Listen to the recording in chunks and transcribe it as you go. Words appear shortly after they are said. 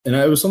And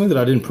it was something that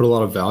I didn't put a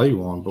lot of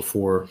value on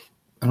before.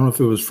 I don't know if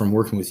it was from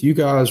working with you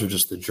guys or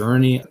just the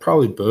journey,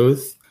 probably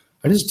both.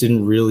 I just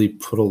didn't really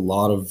put a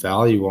lot of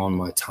value on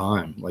my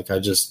time. Like I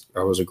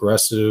was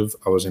aggressive.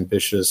 I was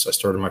ambitious. I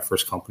started my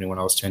first company when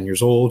I was 10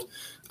 years old.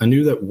 I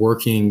knew that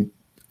working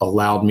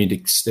allowed me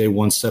to stay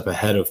one step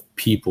ahead of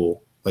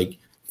people, like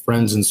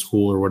friends in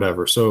school or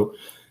whatever. So,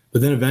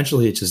 but then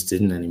eventually it just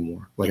didn't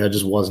anymore. Like I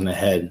just wasn't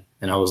ahead.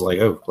 And I was like,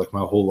 oh, like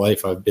my whole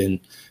life I've been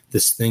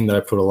this thing that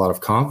I put a lot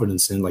of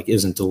confidence in, like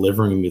isn't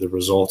delivering me the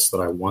results that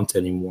I want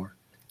anymore.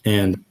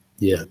 And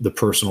yeah, the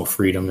personal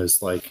freedom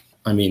is like,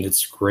 I mean,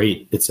 it's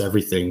great. It's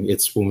everything.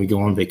 It's when we go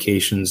on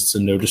vacations, it's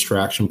a no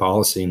distraction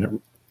policy. And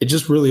it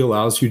just really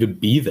allows you to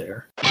be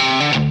there.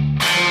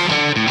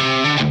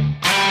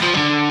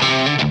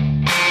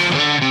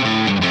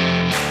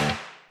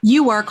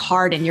 You work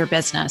hard in your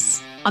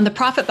business. On the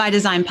Profit by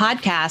Design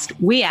podcast,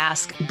 we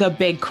ask the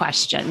big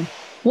question.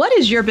 What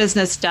has your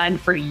business done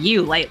for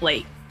you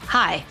lately?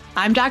 Hi,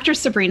 I'm Dr.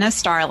 Sabrina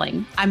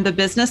Starling. I'm the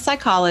business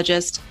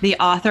psychologist, the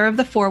author of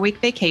The 4-Week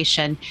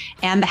Vacation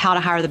and the How to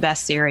Hire the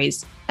Best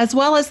series, as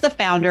well as the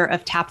founder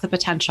of Tap the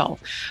Potential,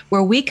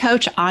 where we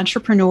coach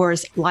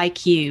entrepreneurs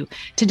like you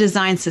to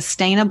design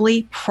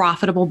sustainably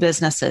profitable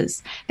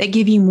businesses that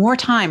give you more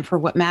time for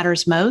what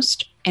matters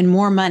most and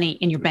more money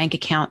in your bank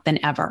account than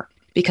ever.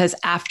 Because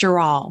after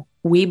all,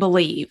 we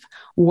believe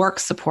work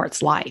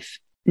supports life,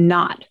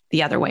 not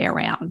the other way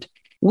around.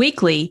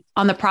 Weekly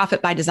on the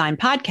Profit by Design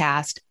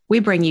podcast, we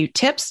bring you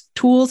tips,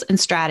 tools, and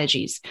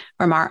strategies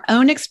from our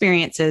own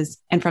experiences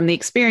and from the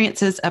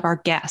experiences of our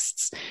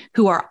guests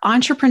who are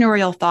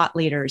entrepreneurial thought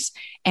leaders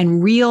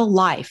and real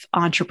life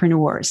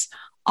entrepreneurs,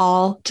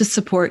 all to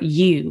support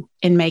you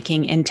in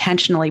making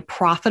intentionally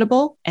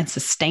profitable and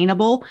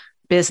sustainable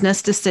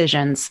business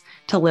decisions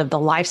to live the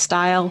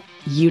lifestyle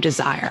you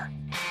desire.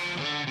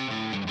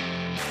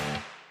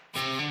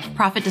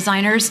 Profit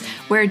Designers,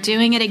 we're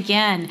doing it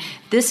again.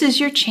 This is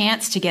your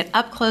chance to get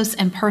up close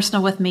and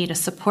personal with me to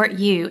support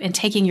you in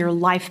taking your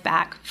life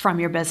back from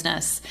your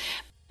business.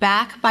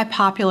 Back by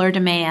popular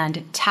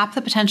demand, Tap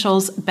the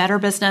Potential's Better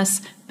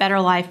Business,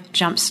 Better Life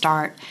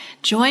Jumpstart.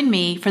 Join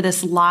me for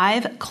this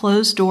live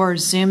closed-door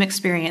Zoom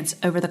experience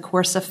over the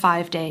course of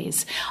 5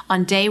 days.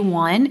 On day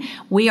 1,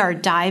 we are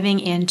diving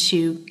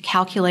into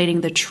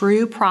calculating the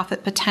true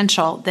profit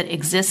potential that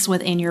exists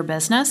within your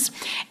business.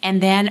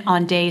 And then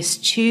on days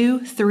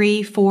 2,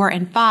 3, 4,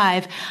 and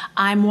 5,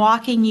 I'm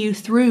walking you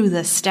through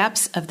the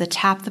steps of the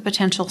Tap the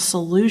Potential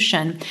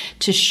solution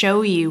to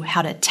show you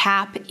how to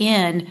tap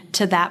in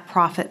to that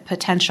profit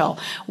potential.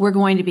 We're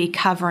going to be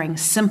covering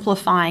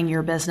simplifying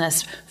your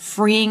business,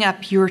 freeing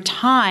up your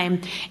time,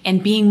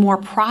 and being more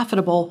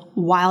profitable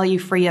while you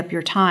free up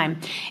your time.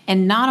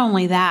 And not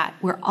only that,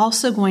 we're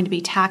also going to be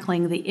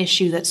tackling the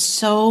issue that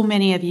so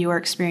many of you are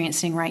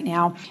experiencing right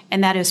now,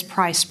 and that is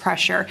price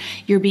pressure.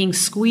 You're being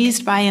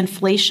squeezed by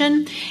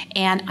inflation,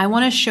 and I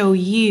want to show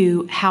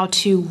you how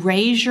to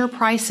raise your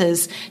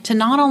prices to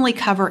not only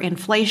cover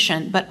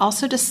inflation, but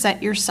also to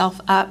set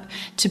yourself up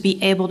to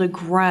be able to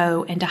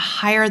grow and to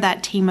hire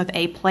that team of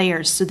A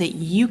players so that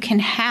you can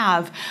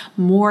have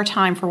more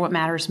time for what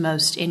matters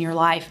most in your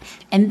life.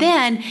 And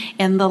then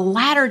in the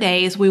latter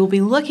days, we will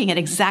be looking at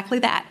exactly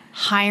that,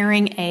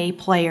 hiring A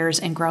players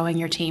and growing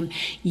your team.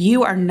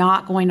 You are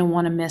not going to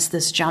want to miss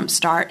this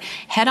jumpstart.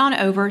 Head on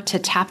over to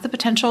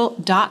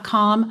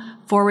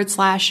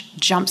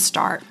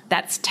tapthepotential.com/jumpstart.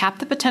 That's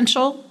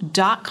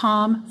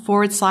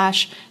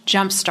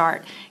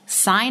tapthepotential.com/jumpstart.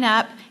 Sign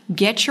up,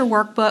 get your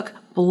workbook,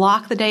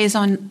 block the days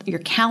on your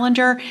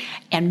calendar,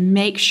 and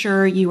make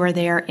sure you are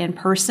there in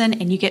person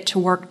and you get to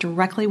work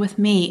directly with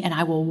me, and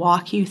I will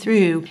walk you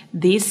through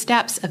these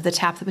steps of the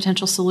Tap the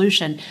Potential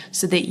solution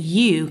so that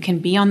you can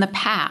be on the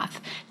path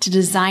to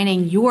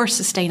designing your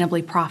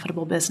sustainably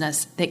profitable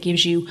business that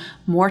gives you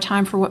more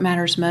time for what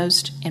matters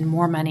most and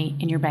more money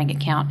in your bank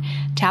account.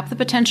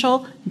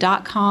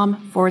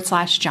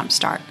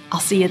 tapthepotential.com/jumpstart. I'll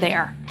see you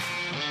there.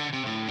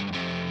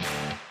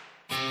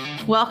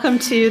 Welcome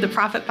to the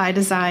Profit by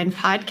Design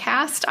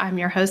podcast. I'm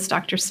your host,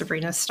 Dr.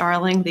 Sabrina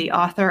Starling, the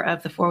author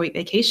of The 4-Week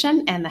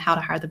Vacation and the How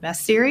to Hire the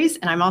Best series.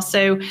 And I'm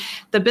also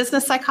the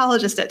business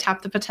psychologist at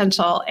Tap the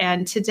Potential.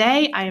 And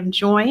today I am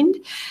joined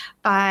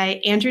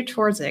by Andrew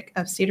Torzik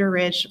of Cedar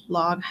Ridge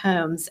Log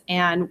Homes.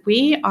 And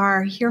we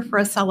are here for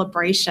a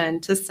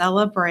celebration to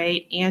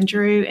celebrate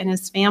Andrew and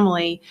his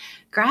family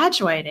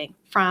graduating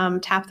from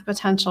Tap the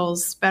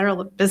Potential's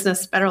Better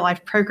Business, Better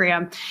Life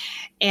program.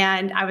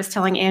 And I was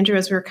telling Andrew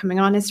as we were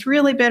coming on, it's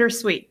really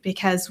bittersweet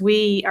because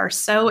we are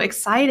so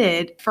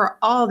excited for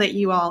all that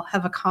you all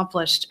have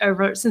accomplished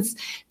since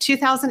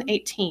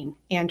 2018.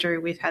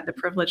 Andrew, we've had the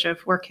privilege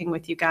of working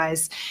with you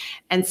guys.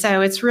 And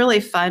so it's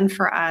really fun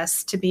for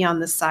us to be on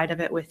this side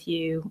of it with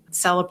you,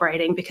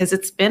 celebrating, because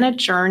it's been a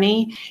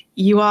journey.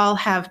 You all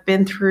have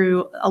been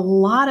through a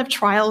lot of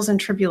trials and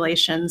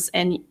tribulations,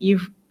 and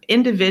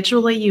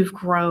individually, you've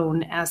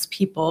grown as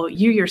people.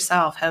 You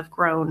yourself have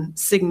grown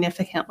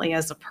significantly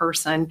as a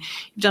person.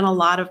 You've done a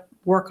lot of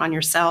work on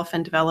yourself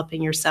and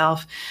developing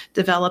yourself,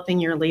 developing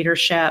your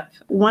leadership.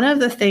 One of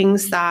the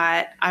things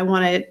that I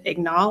want to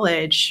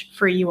acknowledge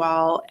for you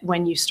all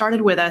when you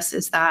started with us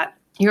is that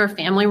you're a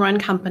family-run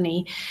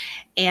company,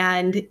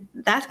 and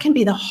that can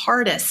be the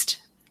hardest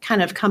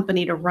kind of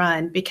company to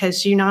run,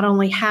 because you not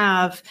only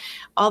have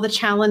all the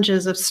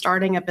challenges of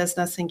starting a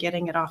business and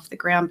getting it off the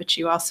ground, but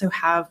you also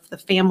have the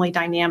family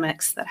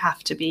dynamics that have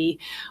to be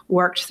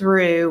worked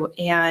through.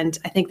 And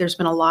I think there's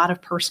been a lot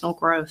of personal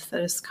growth that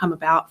has come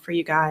about for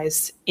you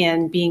guys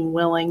in being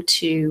willing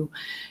to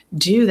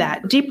do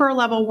that deeper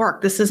level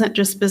work. This isn't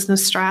just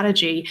business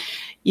strategy.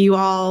 You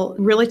all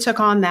really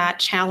took on that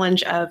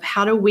challenge of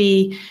how do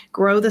we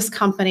grow this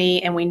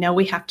company? And we know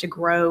we have to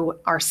grow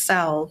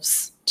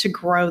ourselves to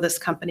grow this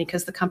company,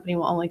 because the company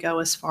will only go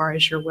as far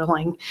as you're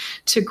willing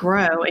to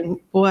grow. And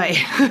boy,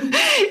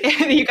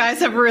 you guys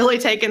have really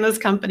taken this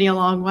company a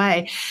long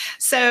way.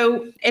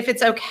 So if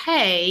it's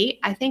okay,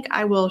 I think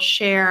I will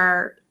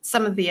share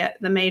some of the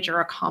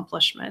major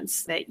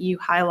accomplishments that you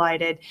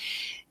highlighted,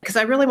 because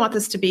I really want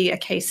this to be a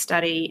case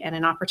study and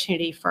an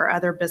opportunity for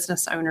other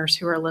business owners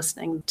who are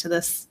listening to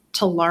this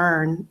to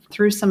learn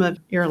through some of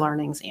your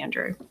learnings,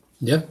 Andrew.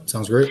 Yeah,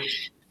 sounds great.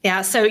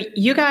 Yeah, so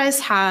you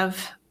guys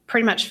have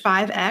pretty much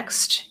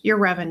 5x'd your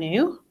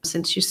revenue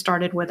since you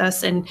started with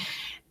us. And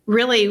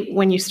really,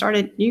 when you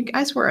started, you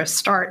guys were a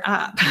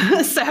startup.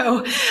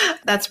 So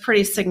that's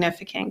pretty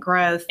significant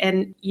growth.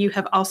 And you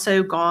have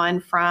also gone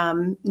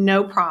from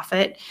no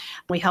profit.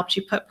 We helped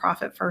you put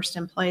profit first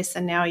in place,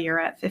 and now you're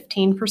at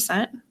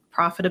 15%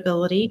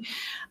 profitability,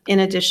 in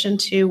addition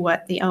to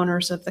what the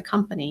owners of the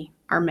company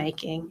are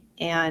making.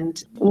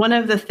 And one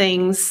of the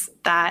things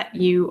that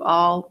you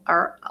all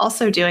are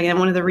also doing, and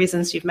one of the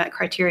reasons you've met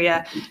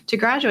criteria to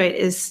graduate,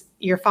 is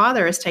your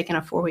father has taken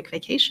a 4-week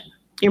vacation.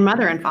 Your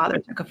mother and father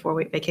took a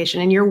 4-week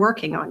vacation, and you're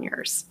working on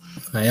yours.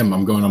 I am.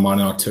 I'm going on mine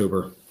in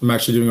October. I'm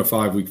actually doing a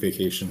 5-week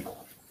vacation.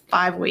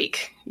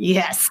 5-week.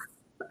 Yes.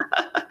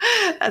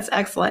 That's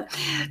excellent.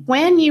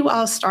 When you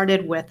all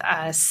started with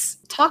us,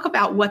 talk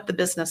about what the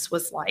business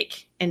was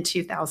like in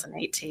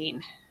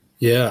 2018.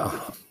 Yeah.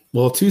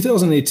 Well,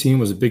 2018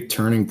 was a big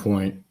turning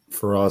point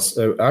for us.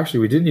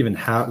 Actually, we didn't even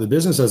have the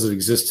business as it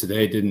exists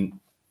today.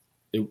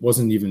 It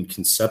wasn't even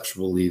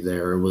conceptually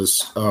there. It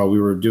was,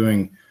 we were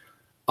doing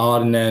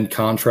odd and end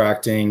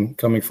contracting,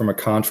 coming from a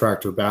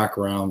contractor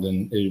background.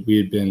 And we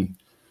had been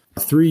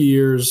 3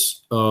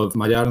 years of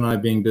my dad and I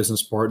being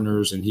business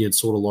partners, and he had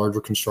sold a larger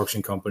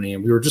construction company.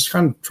 And we were just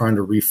kind of trying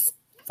to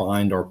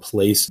find our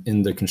place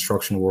in the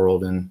construction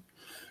world. And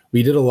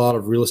we did a lot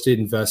of real estate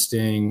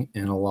investing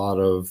and a lot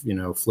of,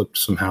 flipped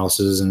some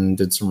houses and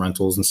did some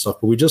rentals and stuff,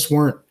 but we just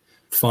weren't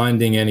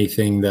finding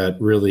anything that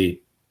really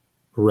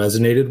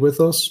resonated with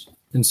us.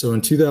 And so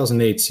in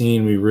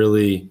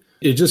 2018,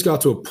 it just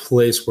got to a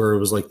place where it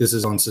was like, this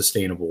is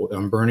unsustainable.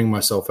 I'm burning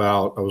myself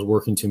out. I was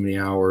working too many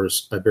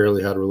hours. I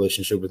barely had a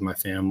relationship with my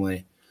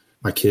family,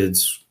 my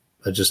kids.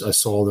 I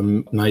saw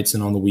them nights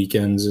and on the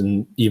weekends,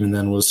 and even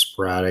then was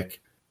sporadic.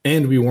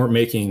 And we weren't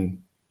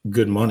making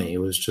good money. It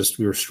was just,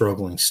 we were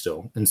struggling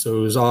still. And so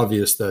it was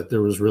obvious that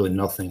there was really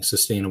nothing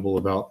sustainable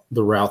about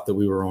the route that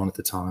we were on at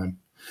the time.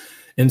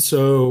 And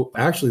so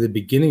actually the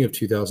beginning of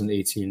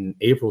 2018,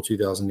 April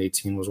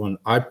 2018, was when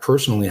I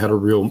personally had a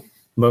real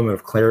moment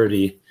of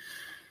clarity,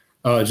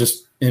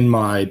 just in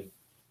my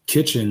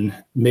kitchen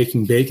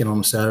making bacon on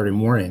a Saturday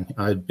morning.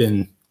 I'd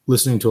been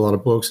listening to a lot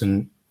of books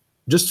and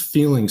just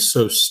feeling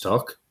so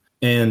stuck.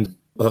 And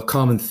a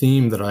common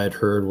theme that I had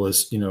heard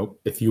was,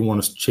 if you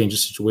want to change a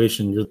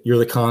situation, you're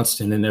the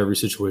constant in every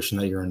situation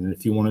that you're in. And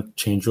if you want to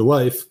change your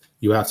life,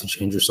 you have to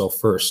change yourself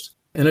first.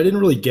 And I didn't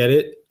really get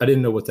it. I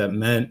didn't know what that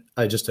meant.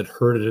 I just had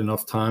heard it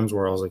enough times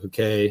where I was like,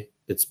 okay,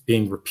 it's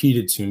being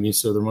repeated to me,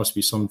 so there must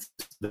be some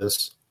truth to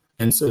this.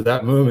 And so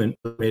that moment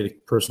I made a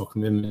personal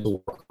commitment to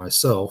work on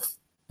myself.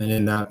 And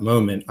in that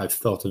moment, I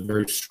felt a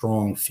very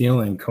strong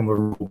feeling come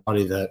over my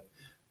body that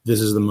this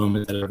is the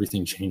moment that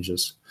everything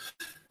changes.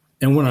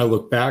 And when I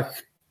look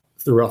back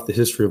throughout the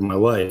history of my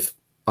life,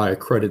 I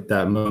credit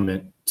that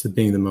moment to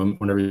being the moment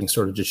when everything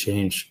started to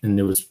change. And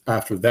it was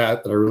after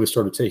that I really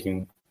started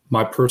taking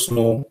my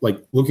personal,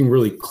 looking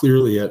really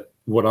clearly at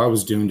what I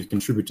was doing to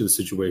contribute to the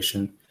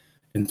situation.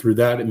 And through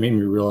that, it made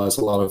me realize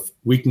a lot of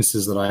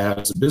weaknesses that I had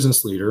as a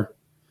business leader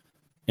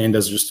and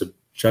as just a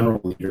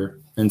general leader.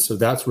 And so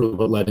that's really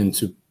what led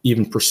into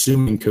even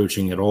pursuing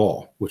coaching at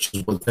all, which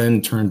is what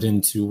then turned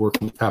into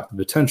working with Tap the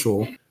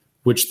Potential,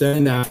 which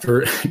then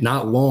after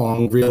not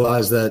long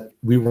realized that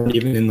we weren't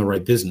even in the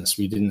right business.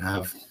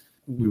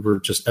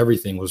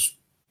 Everything was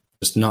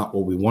just not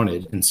what we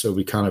wanted. And so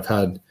we kind of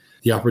had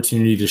the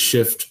opportunity to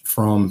shift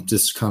from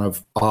this kind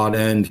of odd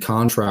end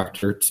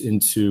contractor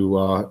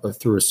into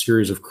through a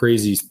series of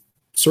crazy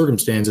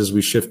circumstances,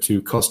 we shift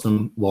to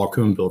custom log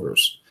home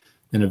builders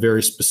in a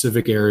very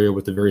specific area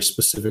with a very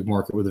specific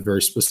market with a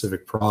very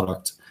specific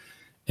product.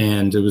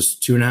 And it was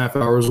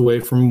 2.5 hours away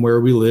from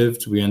where we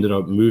lived. We ended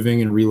up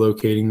moving and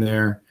relocating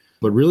there.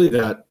 But really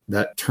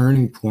that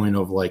turning point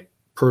of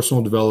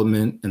personal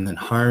development and then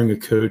hiring a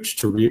coach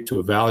to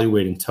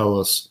evaluate and tell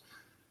us,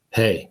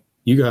 hey,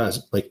 you guys,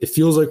 like, it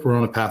feels like we're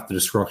on a path to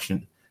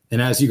destruction.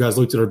 And as you guys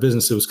looked at our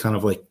business, it was kind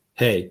of like,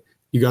 hey,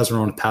 you guys are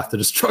on a path to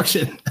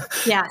destruction.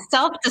 Yeah.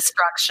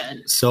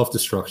 Self-destruction.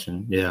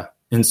 Self-destruction. Yeah.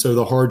 And so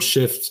the hard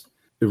shift,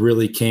 it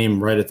really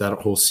came right at that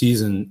whole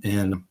season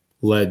and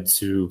led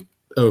to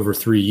over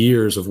 3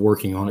 years of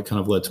working on it, kind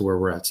of led to where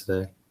we're at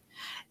today.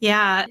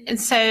 Yeah. And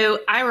so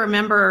I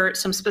remember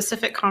some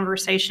specific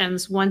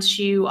conversations once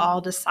you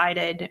all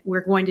decided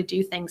we're going to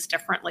do things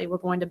differently. We're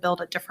going to build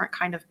a different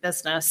kind of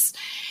business.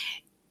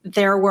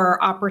 There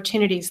were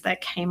opportunities that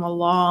came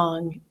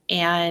along,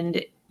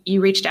 and you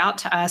reached out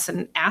to us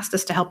and asked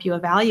us to help you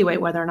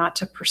evaluate whether or not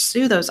to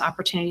pursue those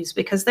opportunities,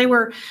 because they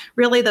were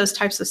really those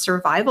types of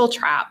survival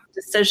trap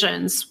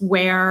decisions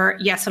where,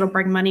 yes, it'll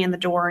bring money in the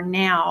door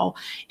now.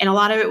 And a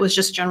lot of it was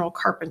just general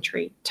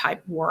carpentry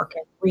type work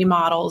and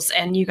remodels.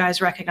 And you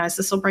guys recognize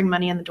this will bring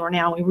money in the door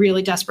now. We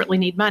really desperately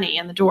need money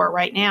in the door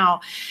right now,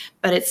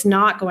 but it's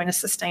not going to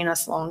sustain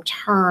us long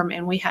term.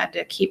 And we had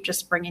to keep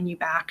just bringing you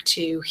back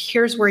to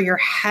here's where you're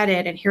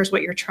headed and here's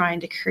what you're trying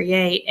to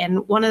create.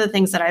 And one of the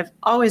things that I've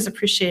always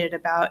appreciated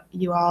about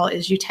you all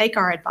is you take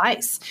our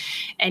advice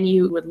and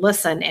you would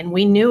listen. And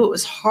we knew it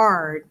was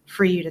hard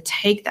for you to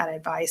take that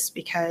advice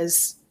because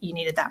you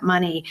needed that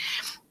money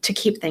to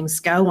keep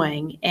things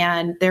going.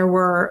 And there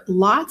were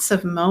lots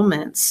of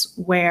moments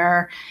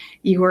where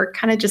you were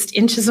kind of just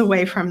inches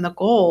away from the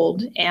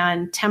gold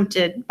and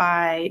tempted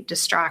by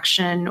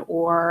distraction,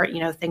 or,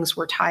 things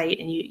were tight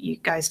and you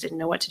guys didn't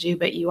know what to do,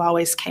 but you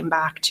always came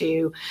back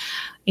to,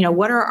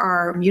 what are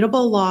our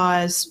mutable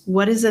laws?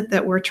 What is it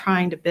that we're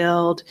trying to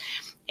build?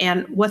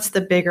 And what's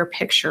the bigger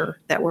picture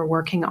that we're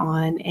working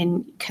on?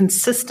 And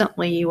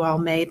consistently, you all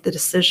made the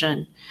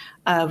decision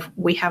of,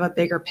 we have a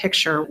bigger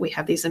picture, we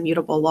have these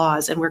immutable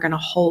laws, and we're going to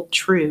hold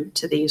true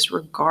to these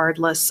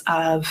regardless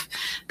of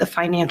the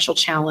financial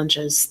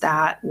challenges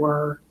that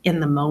were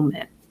in the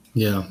moment.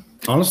 Yeah.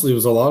 Honestly, it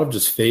was a lot of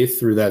just faith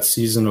through that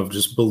season of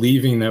just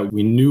believing that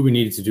we knew we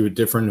needed to do it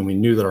different, and we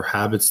knew that our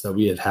habits that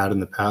we had in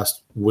the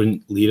past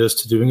wouldn't lead us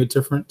to doing it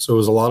different. So it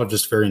was a lot of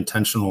just very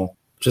intentional,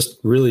 just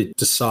really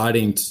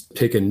deciding to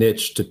pick a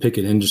niche, to pick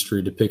an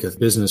industry, to pick a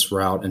business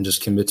route and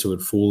just commit to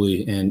it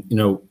fully. And,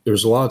 there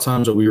was a lot of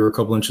times that we were a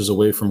couple inches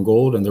away from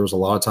gold, and there was a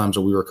lot of times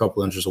that we were a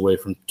couple inches away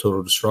from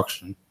total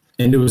destruction.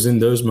 And it was in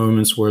those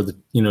moments where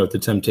the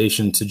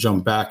temptation to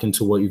jump back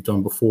into what you've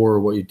done before or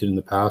what you did in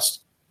the past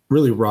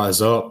really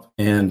rise up.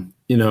 And,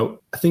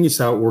 I think it's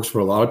how it works for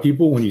a lot of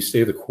people. When you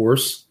stay the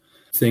course,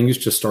 things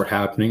just start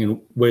happening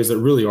in ways that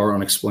really are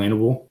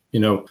unexplainable.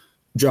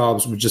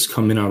 Jobs would just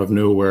come in out of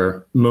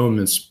nowhere,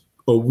 moments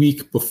a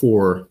week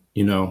before,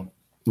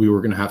 we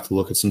were going to have to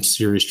look at some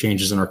serious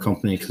changes in our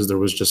company because there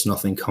was just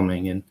nothing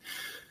coming. And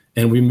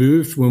when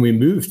we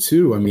moved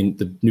too,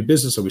 the new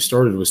business that we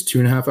started was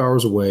 2.5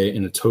 hours away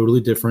in a totally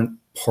different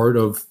part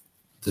of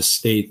the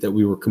state that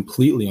we were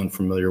completely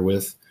unfamiliar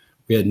with.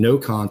 We had no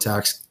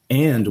contacts,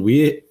 and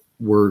we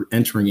were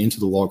entering into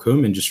the log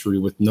home industry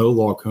with no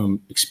log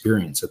home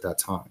experience at that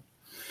time.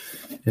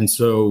 And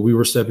so we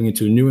were stepping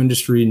into a new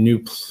industry, new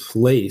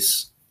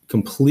place,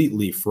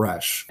 completely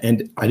fresh.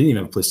 And I didn't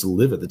even have a place to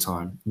live at the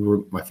time.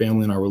 My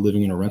family and I were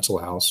living in a rental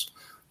house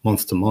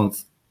month to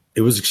month.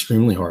 It was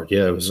extremely hard.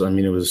 Yeah, it was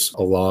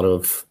a lot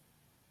of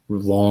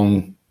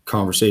long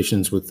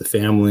conversations with the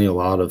family, a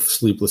lot of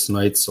sleepless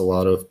nights,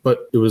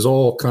 but it was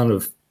all kind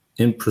of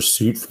in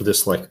pursuit for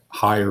this like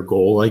higher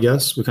goal, I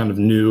guess.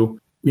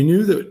 We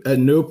knew that at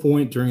no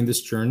point during this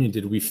journey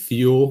did we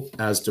feel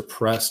as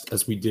depressed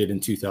as we did in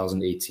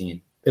 2018,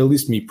 at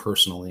least me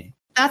personally.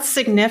 That's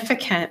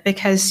significant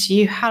because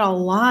you had a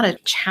lot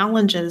of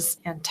challenges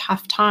and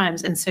tough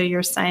times. And so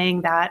you're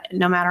saying that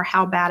no matter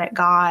how bad it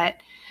got,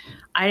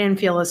 I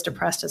didn't feel as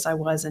depressed as I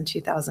was in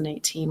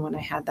 2018 when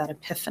I had that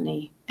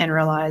epiphany and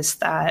realized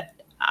that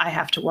I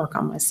have to work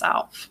on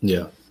myself.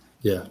 Yeah,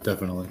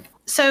 definitely.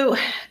 So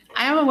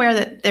I am aware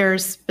that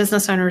there's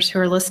business owners who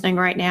are listening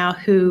right now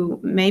who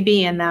may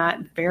be in that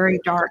very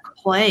dark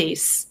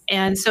place.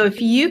 And so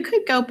if you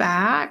could go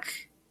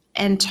back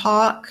and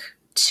talk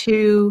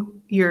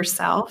to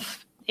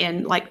yourself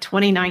in like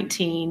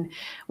 2019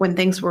 when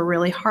things were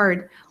really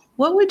hard,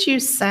 what would you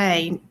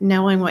say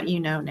knowing what you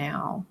know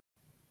now?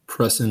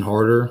 Press in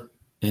harder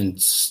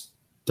and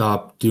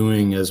stop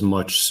doing as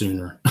much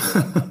sooner.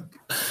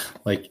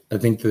 I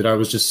think that I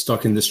was just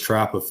stuck in this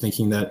trap of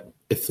thinking that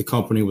if the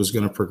company was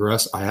going to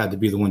progress, I had to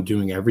be the one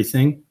doing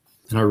everything.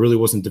 And I really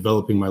wasn't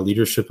developing my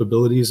leadership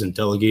abilities and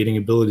delegating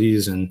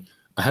abilities. And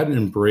I hadn't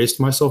embraced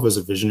myself as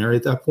a visionary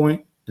at that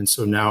point. And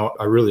so now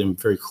I really am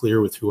very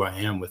clear with who I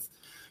am, with,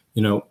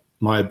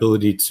 my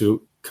ability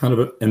to kind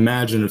of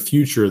imagine a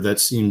future that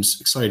seems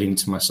exciting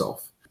to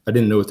myself. I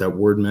didn't know what that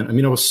word meant.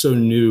 I was so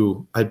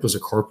new. I was a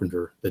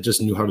carpenter that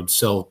just knew how to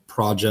sell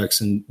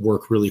projects and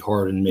work really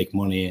hard and make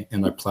money.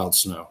 And I plowed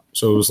snow.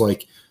 So it was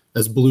like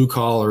as blue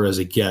collar as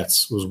it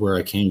gets was where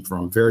I came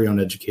from. Very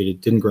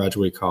uneducated, didn't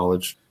graduate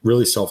college,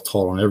 really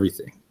self-taught on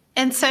everything.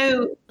 And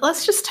so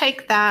let's just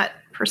take that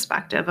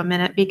perspective a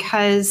minute,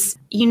 because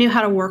you knew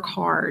how to work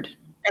hard,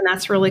 and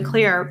that's really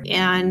clear.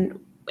 And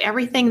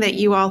everything that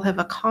you all have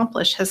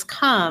accomplished has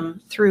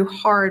come through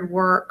hard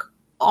work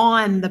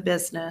on the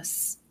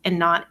business and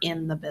not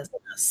in the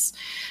business.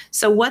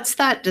 So what's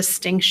that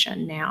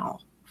distinction now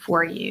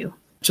for you?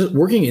 Just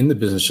working in the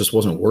business just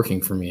wasn't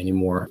working for me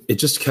anymore. It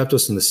just kept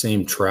us in the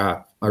same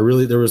trap.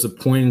 There was a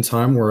point in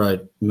time where I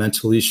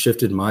mentally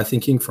shifted my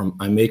thinking from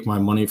I make my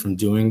money from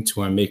doing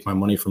to I make my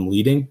money from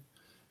leading.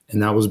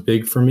 And that was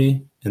big for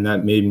me. And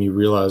that made me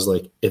realize,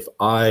 like, if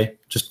I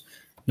just,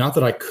 not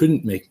that I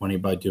couldn't make money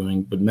by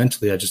doing, but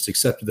mentally I just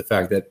accepted the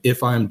fact that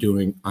if I'm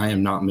doing, I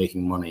am not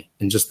making money.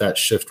 And just that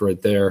shift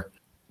right there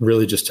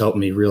really just helped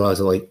me realize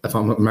that, like, if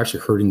I'm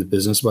actually hurting the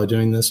business by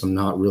doing this, I'm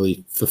not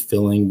really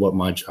fulfilling what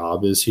my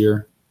job is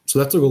here. So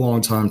that took a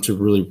long time to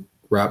really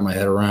wrap my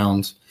head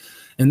around.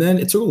 And then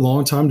it took a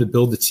long time to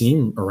build the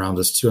team around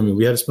us too. I mean,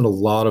 we had to spend a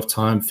lot of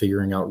time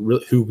figuring out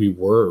who we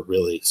were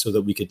really, so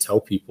that we could tell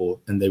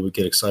people and they would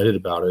get excited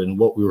about it and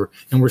what we were.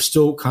 And we're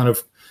still kind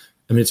of,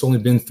 I mean, it's only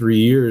been 3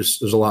 years.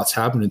 There's a lot's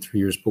happened in 3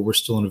 years, but we're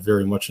still in a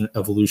very much an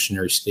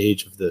evolutionary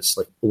stage of this.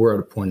 Like, we're at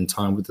a point in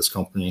time with this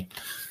company.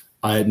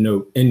 I had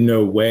in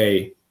no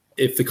way,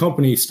 if the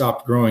company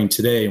stopped growing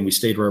today and we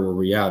stayed right where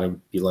we're at, it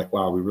would be like,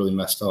 wow, we really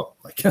messed up.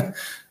 Like,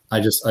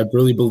 I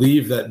really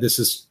believe that this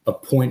is a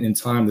point in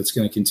time that's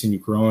going to continue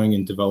growing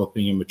and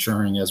developing and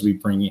maturing as we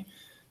bring in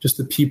just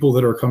the people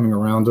that are coming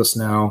around us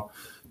now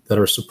that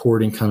are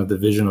supporting kind of the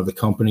vision of the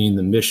company and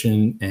the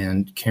mission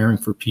and caring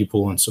for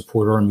people and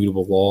support our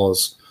immutable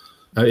laws.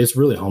 It's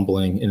really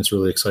humbling and it's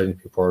really exciting to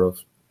be a part of.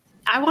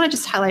 I want to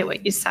just highlight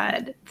what you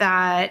said,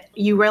 that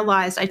you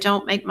realized I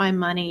don't make my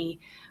money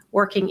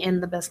working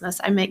in the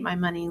business. I make my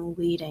money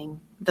leading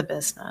the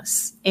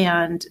business.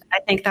 And I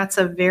think that's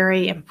a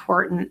very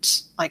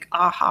important, like,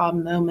 aha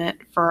moment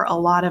for a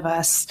lot of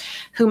us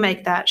who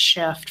make that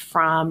shift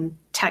from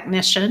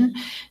technician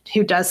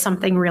who does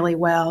something really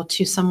well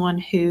to someone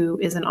who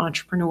is an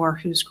entrepreneur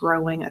who's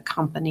growing a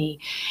company.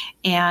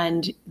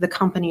 And the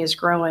company is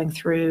growing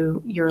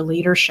through your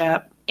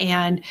leadership.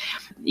 And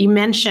you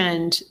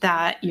mentioned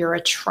that you're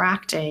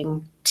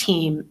attracting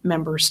team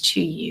members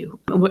to you.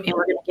 And we're going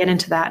to get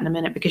into that in a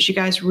minute, because you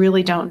guys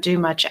really don't do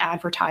much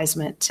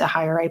advertisement to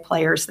hire A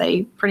players.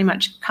 They pretty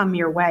much come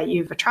your way.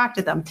 You've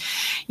attracted them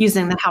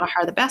using the How to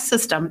Hire the Best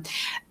system.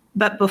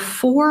 But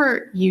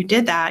before you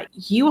did that,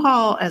 you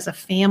all as a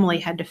family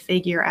had to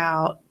figure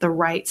out the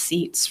right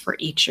seats for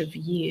each of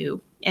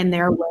you. And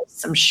there was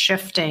some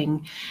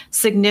shifting,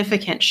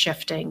 significant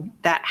shifting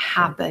that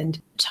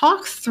happened.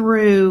 Talk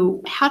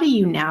through, how do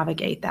you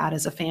navigate that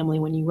as a family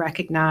when you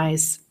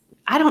recognize,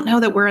 I don't know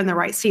that we're in the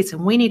right seats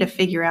and we need to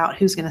figure out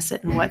who's going to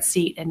sit in what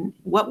seat, and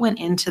what went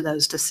into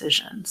those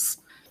decisions?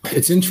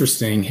 It's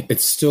interesting.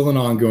 It's still an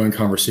ongoing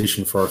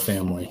conversation for our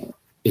family.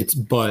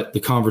 But the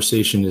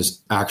conversation is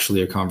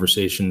actually a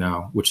conversation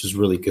now, which is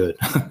really good.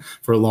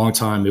 For a long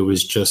time, it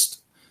was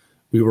just,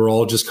 we were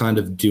all just kind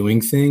of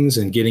doing things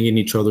and getting in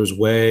each other's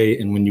way.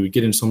 And when you would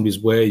get in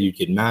somebody's way, you'd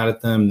get mad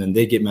at them. And then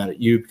they get mad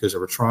at you because they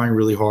were trying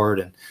really hard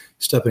and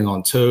stepping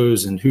on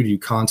toes. And who do you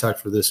contact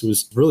for this? It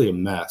was really a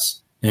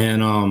mess.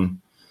 And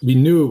we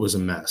knew it was a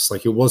mess.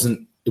 Like,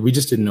 we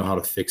just didn't know how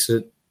to fix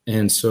it.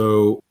 And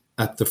so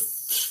at the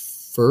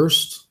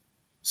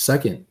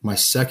my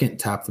second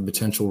Tap the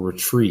Potential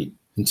retreat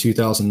in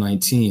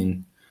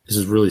 2019, this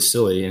is really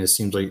silly. And it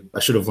seems like I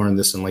should have learned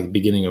this in, like, the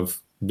beginning of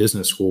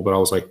business school, but I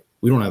was like,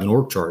 we don't have an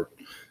org chart.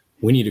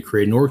 We need to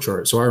create an org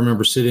chart. So I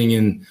remember sitting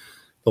in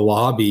the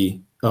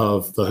lobby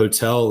of the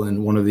hotel,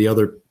 and one of the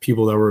other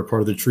people that were a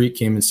part of the retreat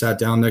came and sat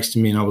down next to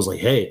me. And I was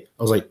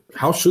like,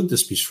 how should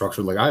this be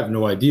structured? Like, I have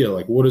no idea.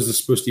 Like, what is this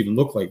supposed to even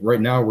look like? Right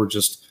now, we're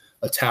just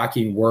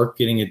attacking work,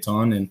 getting it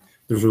done. And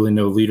there's really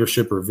no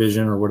leadership or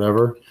vision or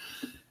whatever.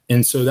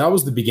 And so that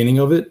was the beginning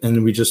of it.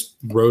 And we just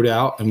wrote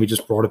out and we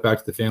just brought it back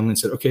to the family and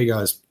said, okay,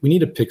 guys, we need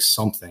to pick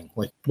something.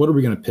 Like, what are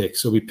we going to pick?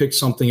 So we picked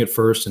something at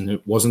first, and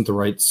it wasn't the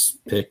right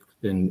pick,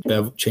 and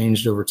that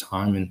changed over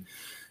time.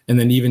 And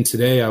then even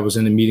today, I was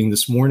in a meeting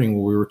this morning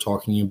where we were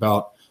talking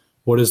about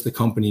what does the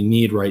company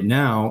need right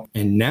now?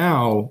 And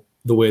now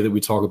the way that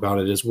we talk about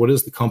it is, what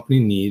does the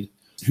company need?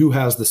 Who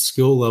has the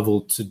skill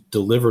level to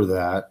deliver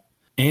that?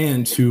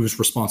 And whose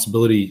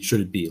responsibility should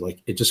it be?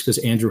 Like, it just because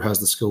Andrew has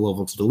the skill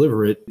level to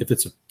deliver it, if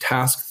it's a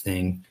task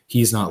thing,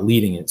 he's not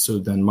leading it. So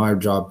then my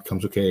job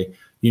becomes, okay,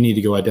 you need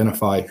to go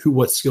identify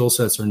what skill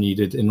sets are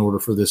needed in order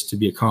for this to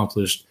be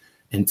accomplished,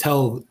 and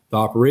tell the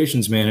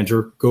operations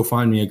manager, go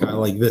find me a guy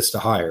like this to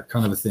hire,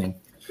 kind of a thing.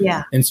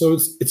 Yeah. And so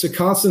it's a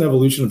constant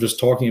evolution of just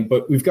talking,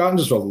 but we've gotten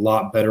just a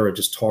lot better at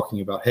just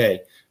talking about,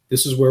 hey,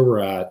 this is where we're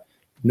at.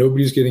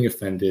 Nobody's getting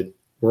offended.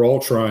 We're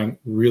all trying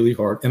really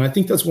hard. And I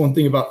think that's one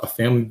thing about a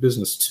family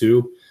business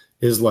too,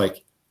 is,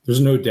 like, there's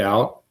no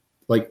doubt,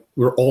 like,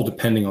 we're all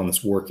depending on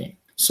this working.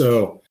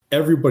 So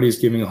everybody's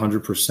giving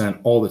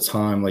 100% all the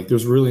time. Like,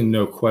 there's really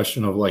no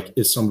question of, like,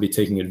 is somebody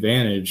taking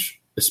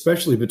advantage,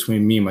 especially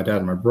between me, my dad,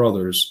 and my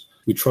brothers.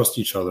 We trust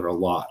each other a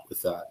lot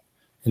with that.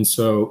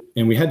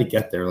 And we had to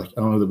get there. Like, I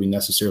don't know that we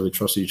necessarily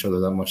trusted each other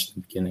that much at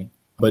the beginning,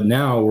 but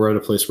now we're at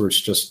a place where it's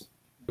just,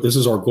 this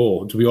is our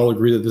goal. Do we all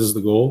agree that this is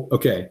the goal?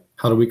 Okay.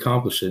 how do we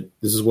accomplish it?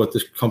 This is what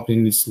this company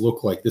needs to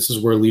look like. This is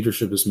where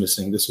leadership is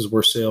missing. This is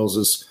where sales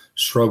is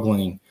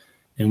struggling.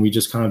 And we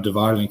just kind of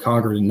divided and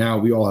conquered. And now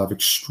we all have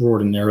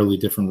extraordinarily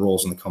different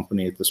roles in the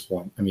company at this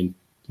point. I mean,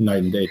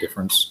 night and day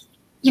difference.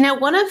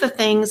 One of the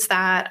things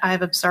that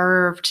I've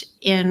observed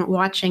in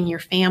watching your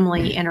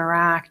family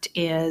interact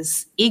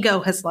is ego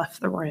has left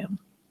the room.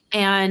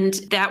 And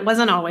that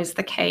wasn't always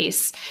the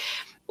case.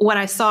 What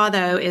I saw,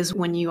 though, is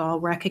when you all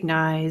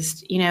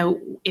recognized,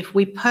 if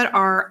we put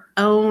our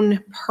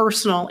own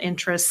personal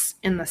interests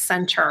in the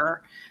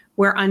center,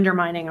 we're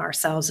undermining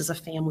ourselves as a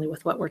family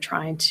with what we're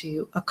trying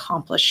to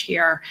accomplish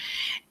here.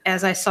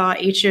 As I saw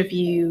each of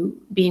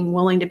you being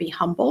willing to be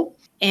humble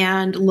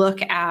and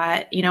look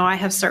at, I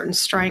have certain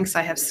strengths,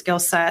 I have skill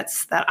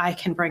sets that I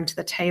can bring to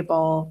the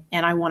table,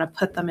 and I want to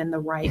put them in the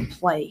right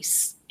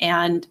place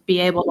and be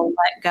able to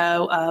let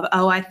go of,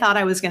 I thought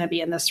I was going to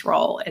be in this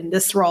role, and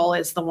this role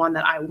is the one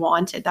that I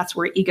wanted. That's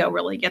where ego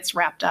really gets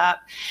wrapped up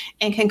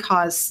and can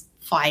cause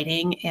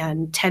fighting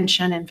and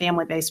tension in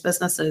family-based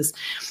businesses.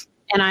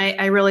 And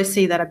I really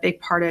see that a big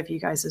part of you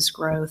guys'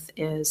 growth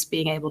is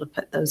being able to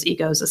put those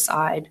egos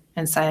aside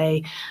and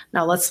say,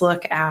 now let's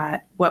look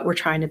at what we're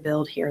trying to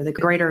build here, the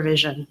greater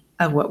vision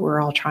of what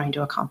we're all trying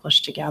to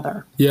accomplish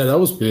together. Yeah, that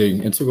was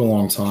big. It took a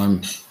long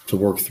time to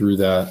work through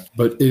that.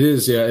 But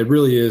it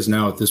really is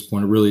now at this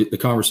point, the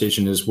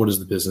conversation is, what does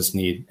the business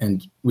need?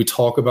 And we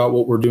talk about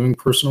what we're doing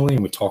personally,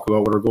 and we talk about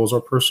what our goals are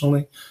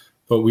personally.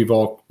 But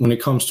when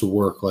it comes to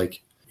work,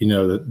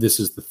 that this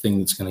is the thing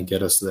that's going to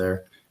get us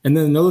there. And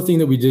then another thing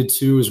that we did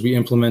too is we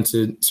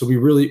implemented, so we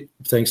really,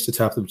 thanks to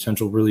Tap the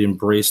Potential, really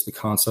embraced the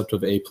concept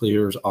of A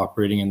players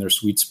operating in their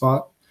sweet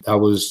spot. That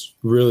was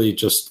really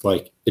just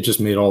it just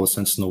made all the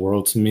sense in the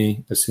world to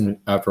me. As soon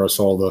after I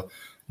saw the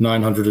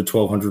 900 to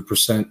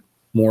 1200%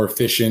 more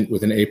efficient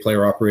with an A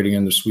player operating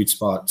in their sweet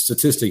spot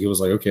statistic, it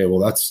was like, okay, well,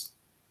 that's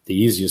the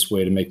easiest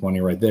way to make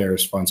money right there,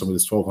 is find somebody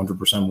that's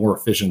 1200% more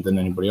efficient than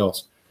anybody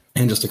else.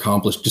 And just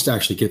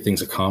actually get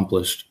things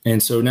accomplished.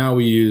 And so now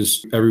we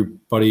use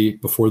everybody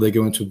before they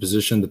go into a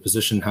position. The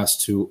position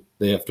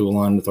they have to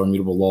align with our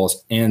immutable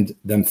laws, and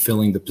them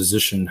filling the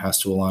position has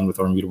to align with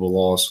our immutable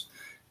laws.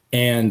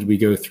 And we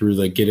go through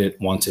the get it,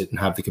 want it, and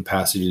have the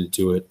capacity to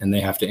do it. And they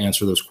have to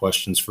answer those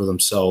questions for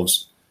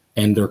themselves,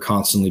 and they're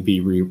constantly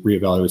be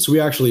reevaluated. So we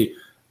actually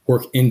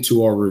work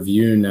into our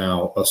review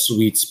now a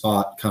sweet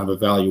spot kind of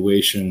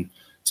evaluation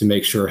to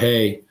make sure,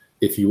 hey,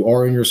 if you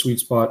are in your sweet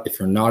spot, if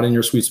you're not in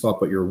your sweet spot,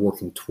 but you're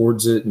working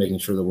towards it, making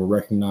sure that we're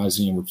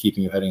recognizing and we're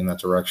keeping you heading in that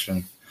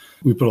direction.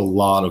 We put a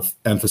lot of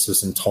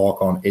emphasis and talk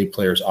on A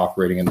players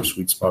operating in their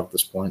sweet spot at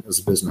this point as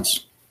a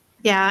business.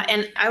 Yeah,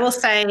 and I will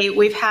say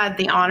we've had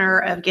the honor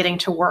of getting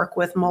to work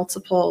with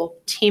multiple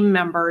team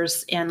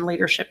members in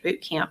Leadership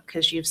Bootcamp,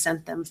 because you've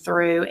sent them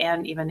through,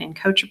 and even in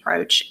Coach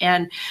Approach.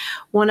 And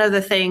one of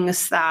the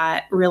things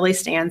that really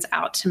stands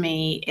out to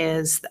me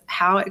is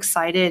how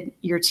excited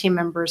your team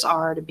members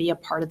are to be a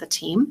part of the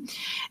team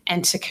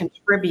and to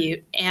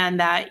contribute, and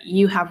that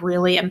you have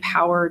really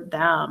empowered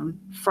them.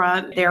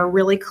 They're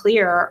really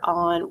clear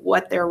on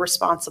what they're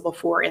responsible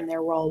for in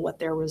their role, what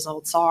their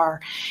results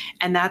are.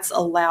 And that's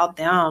allowed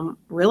them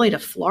really to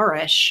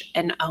flourish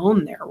and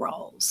own their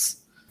roles.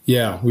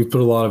 Yeah, we put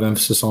a lot of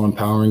emphasis on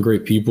empowering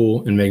great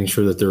people and making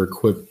sure that they're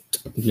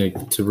equipped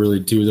to really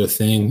do their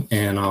thing.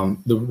 And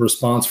the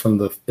response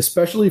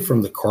especially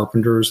from the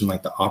carpenters and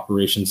the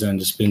operations end,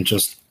 has been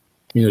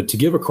to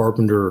give a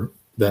carpenter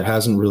that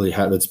hasn't really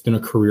that's been a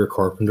career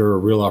carpenter, a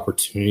real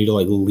opportunity to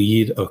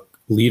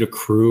lead a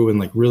crew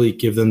and really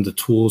give them the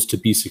tools to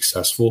be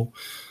successful.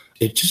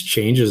 It just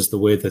changes the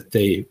way that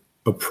they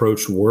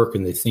approach work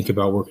and they think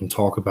about work and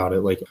talk about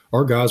it.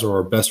 Our guys are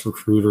our best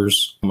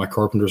recruiters. My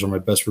carpenters are my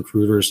best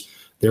recruiters.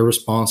 They're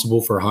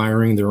responsible for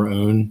hiring their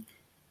own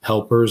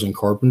helpers and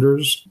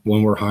carpenters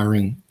when we're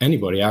hiring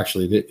anybody.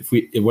 Actually,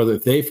 whether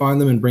they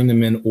find them and bring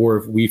them in, or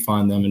if we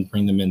find them and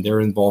bring them in, they're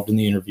involved in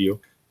the interview.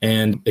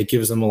 And it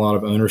gives them a lot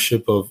of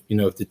ownership of,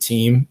 the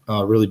team,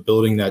 really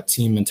building that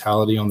team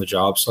mentality on the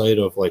job site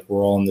of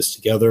we're all in this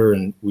together,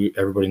 and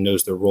everybody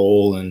knows their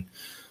role. And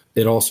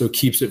it also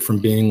keeps it from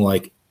being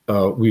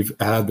we've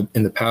had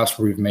in the past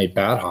where we've made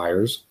bad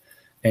hires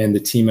and the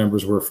team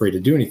members were afraid to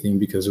do anything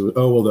because it was,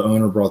 the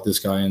owner brought this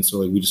guy in, so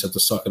we just have to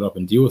suck it up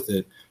and deal with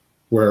it.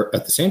 Where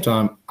at the same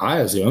time, I,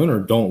 as the owner,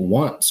 don't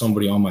want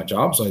somebody on my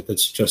job site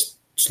that's just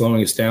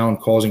slowing us down,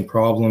 causing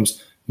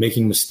problems,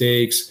 making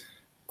mistakes,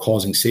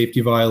 causing safety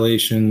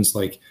violations.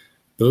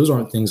 Those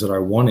aren't things that I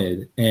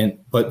wanted.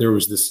 But there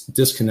was this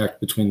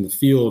disconnect between the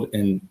field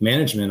and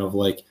management of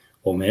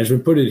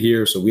management put it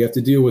here, so we have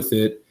to deal with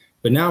it.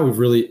 But now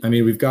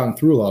we've gotten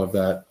through a lot of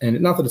that. And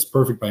not that it's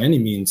perfect by any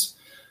means,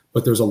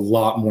 but there's a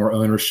lot more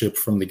ownership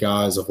from the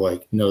guys of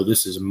no,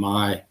 this is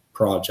my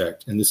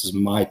project and this is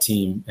my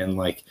team. And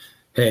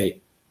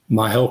hey,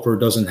 my helper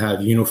doesn't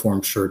have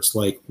uniform shirts.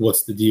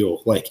 What's the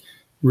deal?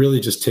 Really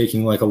just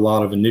taking a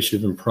lot of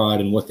initiative and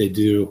pride in what they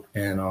do.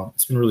 And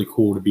it's been really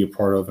cool to be a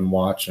part of and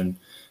watch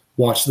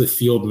the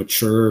field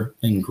mature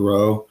and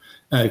grow.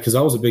 Because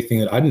that was a big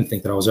thing that I didn't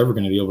think that I was ever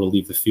going to be able to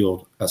leave the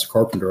field as a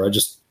carpenter.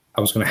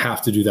 I was going to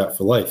have to do that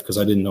for life because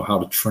I didn't know how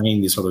to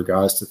train these other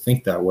guys to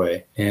think that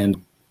way.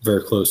 And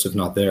very close, if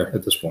not there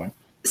at this point.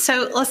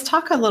 So let's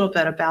talk a little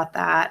bit about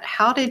that.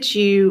 How did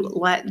you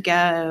let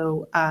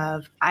go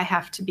of, I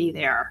have to be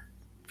there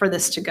for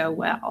this to go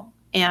well,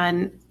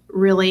 and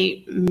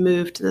really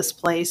move to this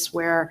place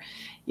where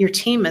your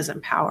team is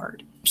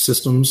empowered?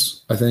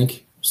 Systems, I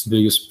think, is the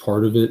biggest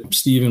part of it.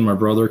 Steven, my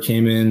brother,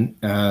 came in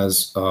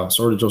as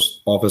sort of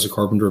just off as a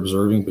carpenter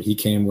observing, but he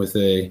came with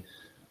a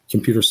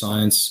computer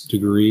science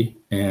degree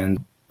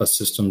and a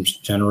systems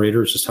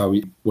generator. It's just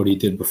what he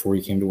did before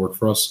he came to work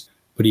for us.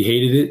 But he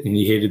hated it, and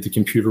he hated the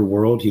computer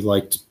world. He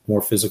liked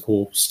more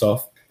physical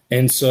stuff.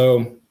 And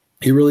so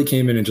he really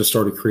came in and just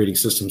started creating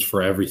systems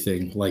for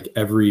everything, like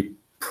every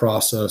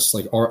process,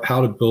 like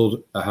how to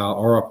build how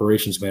our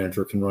operations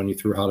manager can run you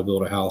through how to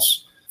build a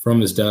house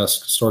from his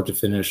desk, start to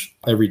finish,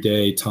 every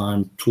day,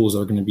 time, tools that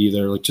are going to be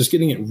there, like just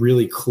getting it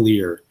really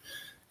clear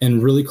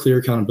and really clear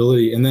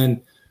accountability. And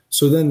then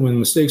when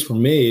mistakes were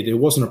made, it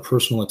wasn't a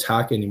personal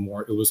attack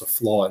anymore. It was a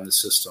flaw in the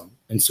system.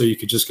 And so you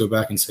could just go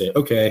back and say,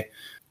 okay,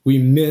 we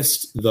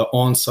missed the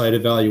on-site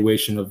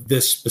evaluation of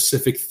this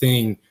specific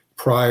thing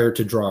prior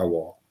to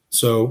drywall.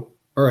 So,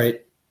 all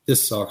right,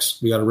 this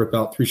sucks. We got to rip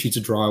out 3 sheets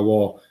of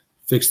drywall,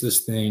 fix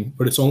this thing,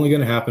 but it's only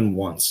going to happen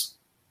once.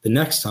 The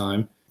next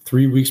time,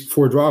 3 weeks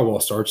before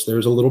drywall starts,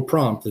 there's a little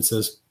prompt that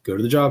says, go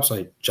to the job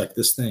site, check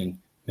this thing,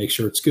 make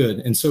sure it's good.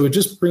 And so it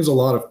just brings a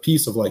lot of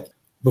peace of like,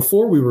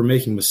 before we were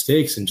making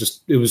mistakes and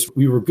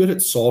we were good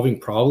at solving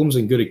problems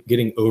and good at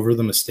getting over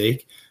the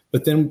mistake.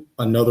 But then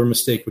another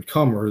mistake would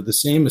come, or the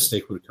same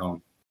mistake would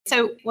come.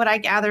 So what I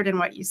gathered in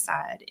what you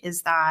said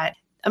is that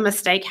a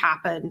mistake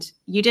happened.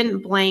 You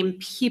didn't blame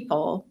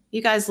people.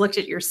 You guys looked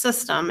at your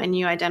system and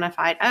you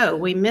identified, oh,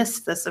 we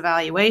missed this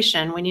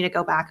evaluation. We need to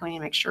go back and we need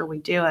to make sure we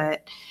do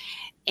it.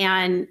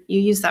 And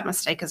you use that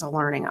mistake as a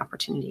learning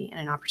opportunity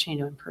and an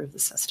opportunity to improve the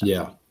system.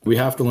 Yeah, we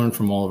have to learn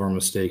from all of our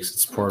mistakes.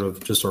 It's part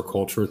of just our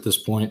culture at this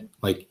point.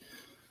 Like,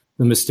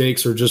 the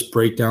mistakes are just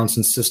breakdowns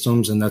in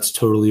systems, and that's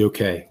totally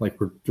okay. Like,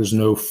 there's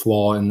no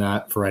flaw in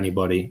that for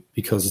anybody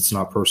because it's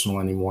not personal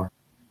anymore.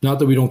 Not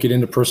that we don't get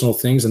into personal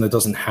things and it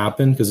doesn't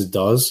happen, because it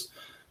does,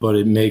 but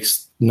it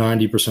makes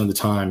 90% of the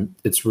time,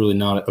 it's really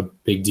not a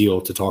big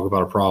deal to talk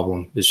about a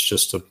problem. It's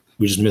just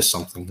we just missed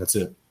something. That's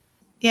it.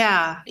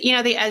 Yeah.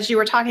 As you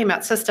were talking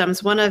about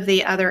systems, one of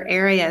the other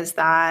areas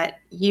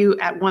that you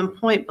at one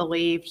point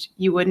believed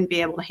you wouldn't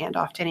be able to hand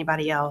off to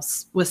anybody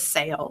else was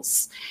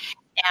sales.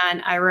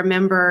 And I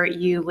remember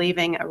you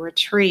leaving a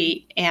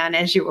retreat, and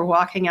as you were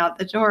walking out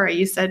the door,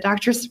 you said,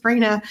 Dr.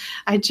 Sabrina,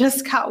 I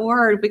just got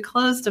word we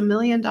closed $1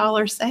 million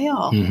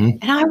sale. Mm-hmm.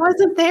 And I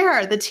wasn't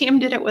there. The team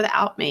did it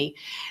without me.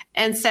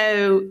 And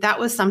so that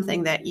was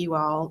something that you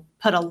all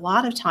put a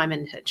lot of time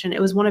and attention.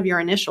 It was one of your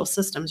initial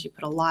systems you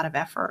put a lot of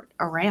effort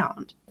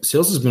around.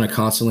 Sales has been a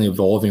constantly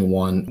evolving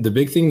one. The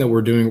big thing that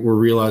we're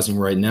realizing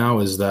right now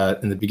is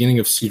that in the beginning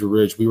of Cedar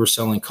Ridge, we were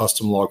selling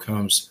custom log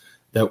homes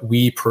that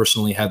we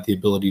personally had the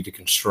ability to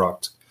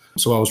construct.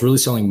 So I was really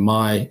selling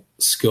my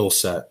skill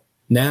set.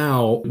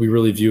 Now we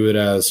really view it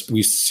as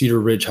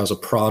Cedar Ridge has a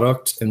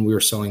product and we're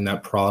selling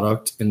that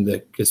product, and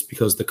that it's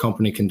because the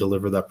company can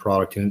deliver that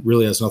product, and it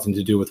really has nothing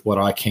to do with what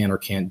I can or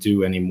can't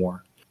do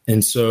anymore.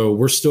 And so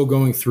we're still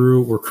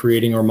we're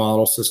creating our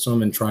model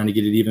system and trying to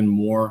get it even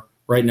more.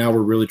 Right now,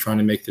 we're really trying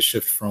to make the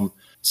shift from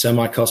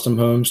semi-custom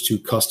homes to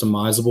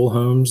customizable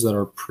homes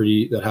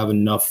that have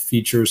enough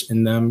features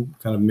in them,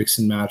 kind of mix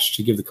and match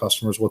to give the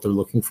customers what they're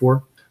looking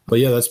for. But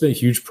yeah, that's been a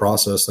huge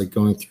process, like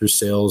going through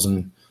sales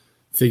and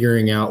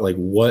figuring out like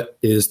what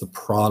is the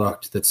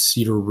product that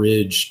Cedar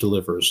Ridge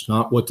delivers.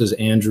 Not what does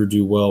Andrew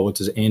do well, what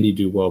does Andy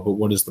do well, but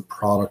what is the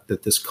product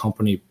that this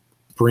company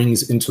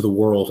brings into the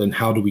world, and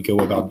how do we go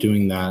about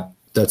doing that?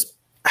 That's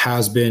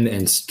has been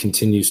and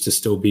continues to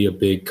still be a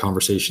big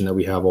conversation that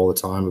we have all the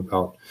time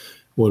about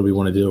what do we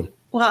want to do.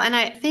 Well, and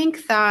I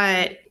think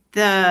that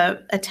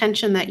the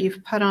attention that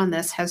you've put on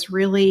this has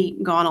really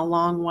gone a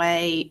long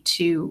way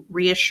to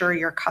reassure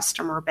your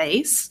customer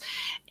base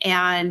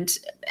and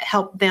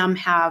help them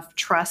have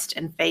trust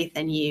and faith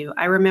in you.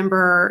 I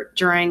remember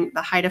during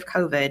the height of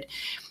COVID,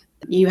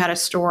 you had a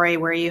story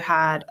where you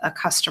had a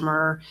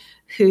customer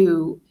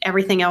who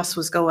everything else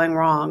was going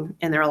wrong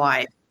in their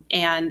life.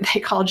 And they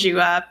called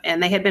you up,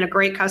 and they had been a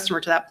great customer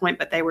to that point,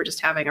 but they were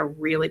just having a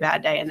really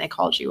bad day. And they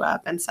called you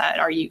up and said,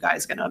 are you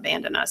guys going to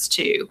abandon us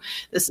too?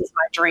 This is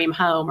my dream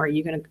home. Are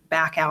you going to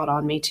back out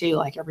on me too,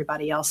 like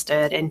everybody else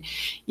did? And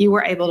you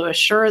were able to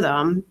assure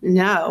them,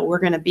 no, we're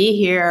going to be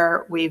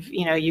here.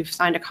 You've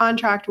signed a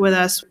contract with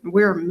us.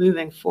 We're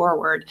moving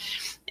forward.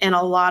 And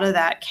a lot of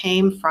that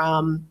came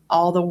from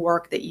all the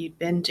work that you'd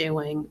been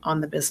doing on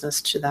the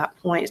business to that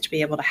point, to be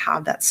able to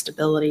have that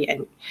stability.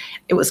 And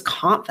it was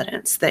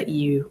confidence that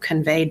you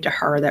conveyed to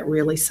her that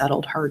really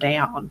settled her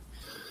down.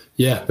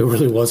 Yeah, it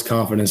really was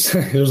confidence.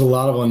 There's a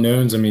lot of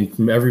unknowns. I mean,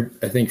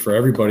 I think for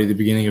everybody, the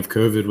beginning of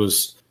COVID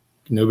was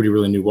nobody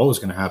really knew what was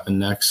going to happen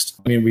next.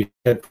 I mean, we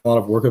had a lot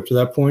of work up to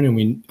that point,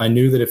 and I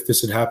knew that if this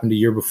had happened a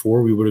year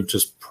before, we would have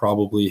just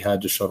probably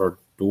had to shut our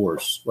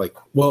doors. Like,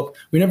 well,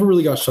 we never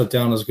really got shut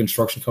down as a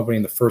construction company.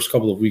 In the first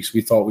couple of weeks,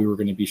 we thought we were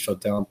going to be shut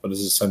down, but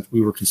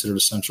we were considered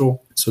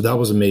essential. So that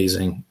was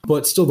amazing.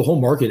 But still, the whole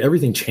market,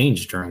 everything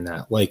changed during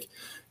that.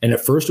 And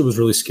at first it was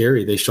really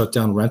scary. They shut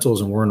down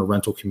rentals and we're in a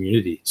rental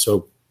community.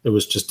 So it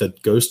was just a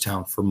ghost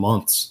town for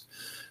months.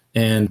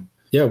 And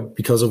yeah,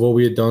 because of what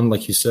we had done,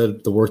 like you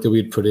said, the work that we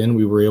had put in,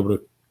 we were able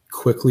to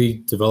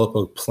quickly develop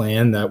a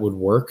plan that would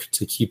work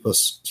to keep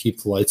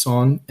the lights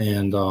on.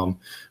 And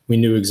we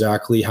knew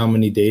exactly how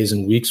many days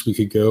and weeks we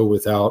could go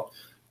without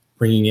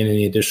bringing in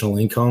any additional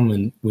income.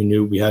 And we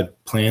knew we had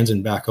plans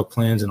and backup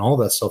plans and all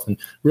that stuff. And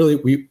really,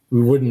 we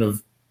wouldn't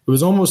have, it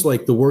was almost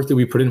like the work that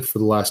we put in for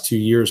the last 2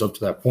 years up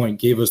to that point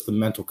gave us the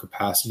mental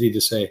capacity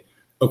to say,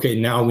 okay,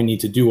 now we need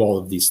to do all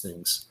of these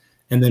things.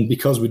 And then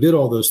because we did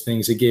all those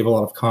things, it gave a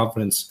lot of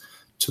confidence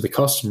to the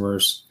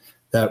customers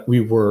that we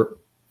were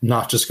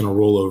not just going to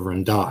roll over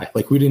and die.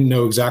 Like, we didn't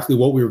know exactly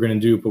what we were going to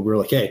do, but we were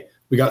like, hey,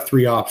 we got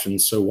 3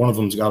 options. So one of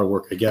them's got to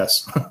work, I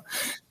guess.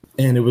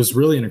 And it was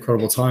really an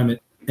incredible time.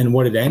 And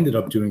what it ended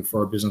up doing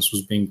for our business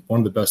was being one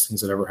of the best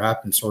things that ever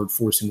happened. Started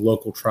forcing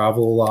local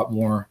travel a lot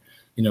more.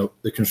 You know,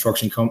 the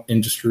construction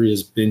industry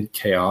has been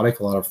chaotic,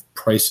 a lot of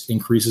price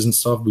increases and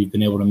stuff. We've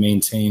been able to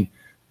maintain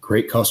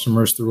great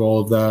customers through all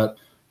of that,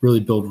 really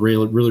build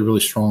really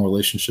strong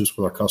relationships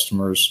with our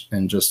customers.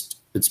 And just,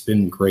 it's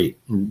been great.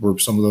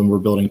 Some of them, we're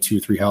building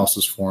 2-3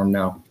 houses for them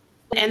now.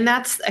 And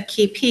that's a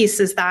key piece,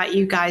 is that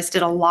you guys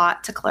did a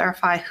lot to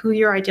clarify who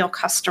your ideal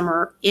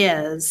customer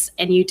is,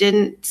 and you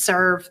didn't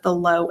serve the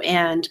low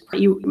end.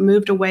 You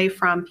moved away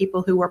from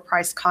people who were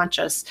price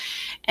conscious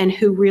and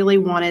who really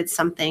wanted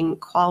something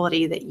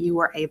quality that you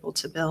were able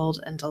to build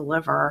and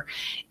deliver.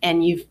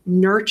 And you've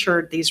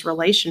nurtured these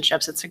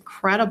relationships. It's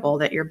incredible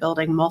that you're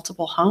building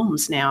multiple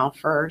homes now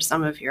for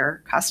some of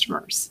your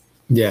customers.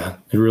 Yeah,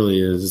 it really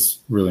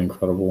is really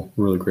incredible.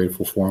 Really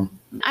grateful for them.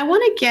 I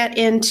want to get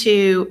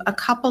into a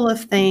couple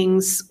of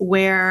things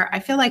where I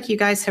feel like you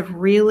guys have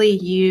really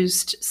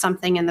used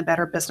something in the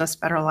Better Business,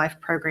 Better Life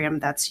program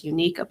that's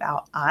unique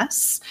about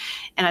us.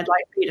 And I'd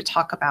like for you to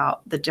talk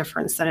about the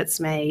difference that it's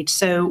made.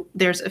 So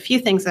there's a few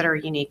things that are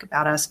unique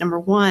about us. Number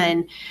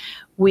one,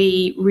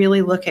 we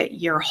really look at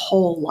your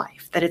whole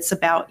life, that it's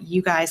about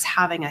you guys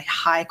having a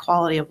high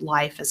quality of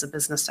life as a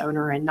business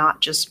owner and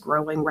not just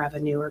growing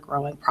revenue or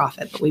growing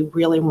profit, but we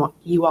really want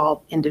you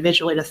all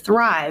individually to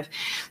thrive.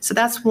 So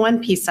that's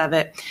one piece of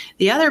it.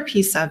 The other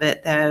piece of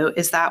it, though,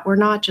 is that we're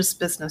not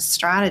just business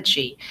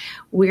strategy.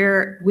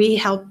 We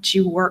helped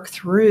you work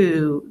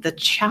through the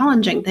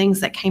challenging things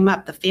that came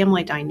up, the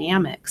family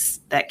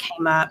dynamics that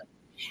came up,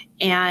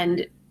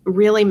 and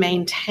really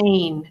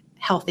maintain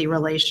healthy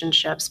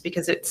relationships,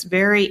 because it's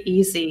very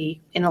easy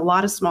in a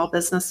lot of small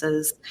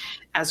businesses,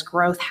 as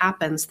growth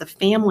happens, the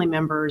family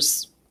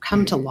members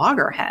come to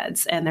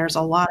loggerheads, and there's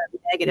a lot of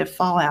negative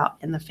fallout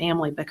in the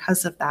family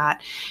because of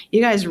that. You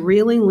guys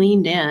really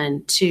leaned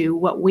in to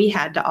what we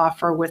had to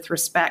offer with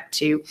respect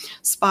to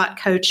spot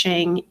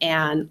coaching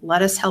and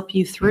let us help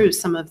you through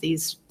some of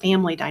these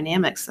family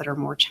dynamics that are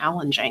more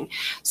challenging.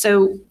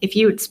 So if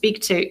you would speak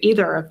to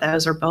either of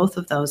those or both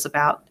of those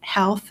about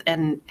health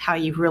and how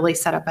you've really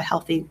set up a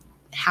healthy,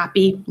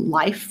 happy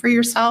life for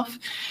yourself,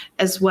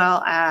 as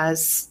well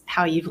as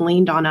how you've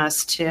leaned on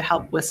us to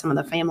help with some of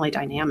the family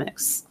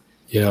dynamics.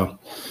 Yeah.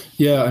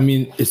 I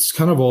mean, it's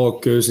kind of all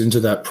goes into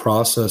that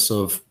process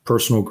of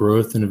personal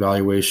growth and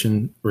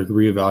evaluation, or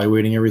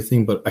reevaluating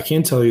everything. But I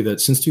can tell you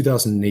that since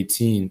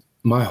 2018,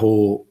 my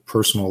whole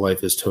personal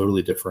life is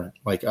totally different.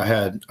 Like,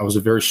 I was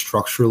a very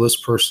structureless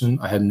person.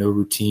 I had no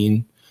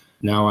routine.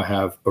 Now I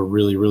have a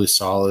really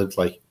solid,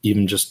 like,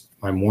 even just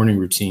my morning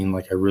routine.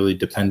 Like, I really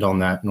depend on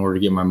that in order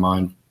to get my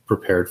mind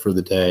prepared for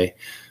the day.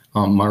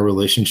 My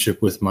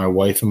relationship with my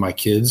wife and my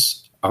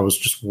kids, I was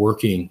just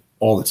working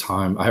all the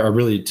time. I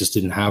really just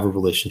didn't have a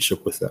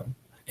relationship with them.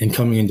 And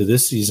coming into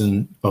this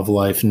season of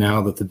life,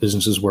 now that the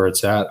business is where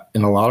it's at,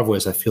 in a lot of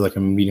ways, I feel like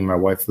I'm meeting my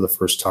wife for the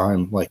first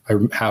time. Like, I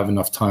have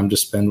enough time to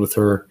spend with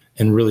her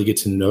and really get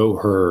to know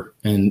her.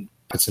 And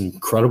it's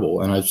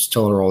incredible. And I just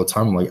tell her all the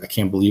time, I'm like, I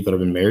can't believe that I've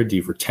been married to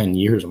you for 10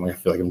 years. I'm like, I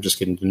feel like I'm just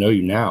getting to know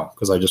you now,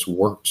 because I just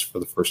worked for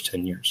the first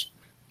 10 years.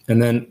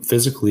 And then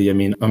physically, I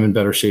mean, I'm in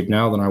better shape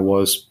now than I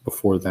was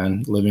before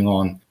then, living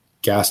on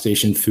gas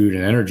station food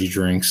and energy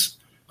drinks.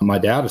 My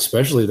dad,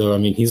 especially, though, I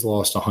mean, he's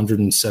lost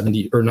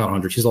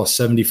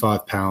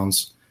 75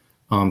 pounds.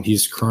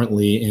 He's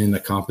currently in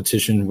a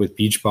competition with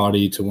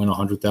Beachbody to win a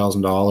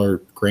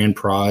 $100,000 grand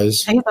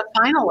prize. He's a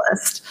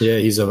finalist. Yeah,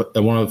 he's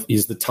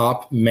the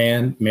top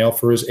male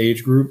for his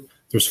age group.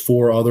 There's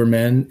 4 other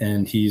men,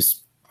 and it's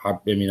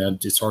hard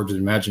to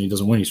imagine he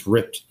doesn't win. He's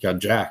ripped, he got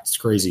jacked. It's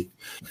crazy.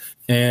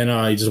 And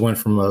he just went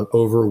from an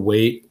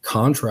overweight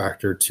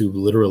contractor to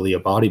literally a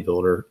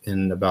bodybuilder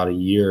in about a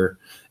year.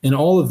 And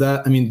all of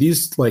that, I mean,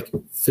 these like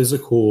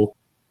physical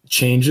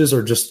changes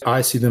are just,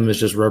 I see them as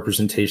just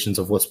representations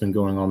of what's been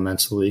going on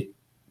mentally,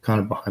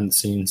 kind of behind the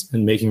scenes,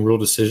 and making real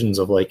decisions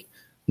of like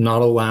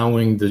not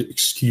allowing the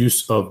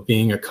excuse of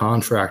being a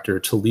contractor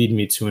to lead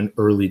me to an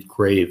early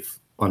grave,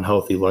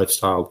 unhealthy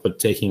lifestyle, but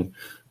taking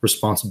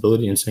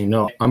responsibility and saying,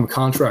 no, I'm a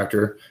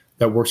contractor.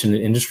 that works in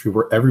an industry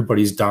where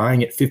everybody's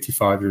dying at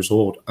 55 years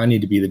old. I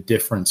need to be the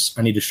difference.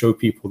 I need to show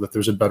people that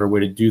there's a better way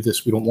to do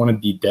this. We don't want to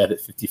be dead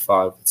at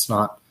 55. It's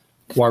not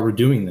why we're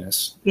doing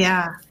this.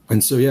 Yeah.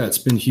 And so, yeah, it's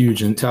been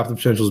huge. And Tap the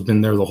Potential has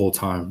been there the whole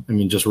time. I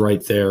mean, just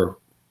right there,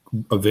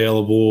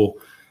 available.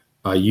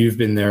 You've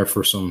been there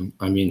for some,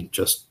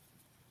 just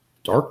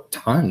dark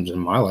times in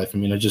my life.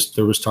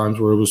 There was times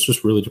where it was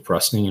just really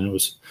depressing, and it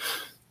was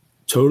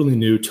totally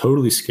new,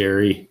 totally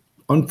scary,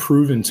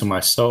 unproven to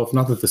myself.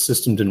 Not that the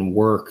system didn't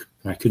work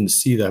and I couldn't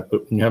see that,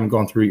 but when you haven't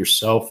gone through it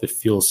yourself, it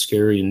feels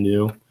scary and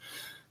new.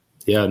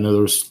 Yeah, no,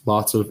 there was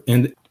lots of,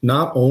 and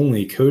not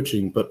only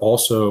coaching, but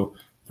also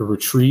the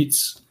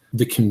retreats,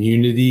 the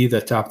community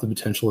that Tap the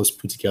Potential has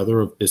put together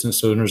of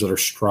business owners that are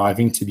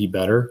striving to be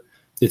better.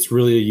 It's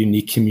really a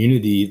unique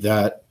community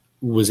that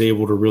was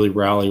able to really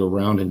rally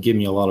around and give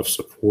me a lot of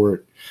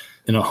support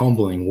in a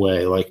humbling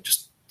way. Like,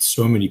 just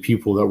so many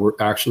people that were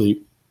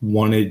actually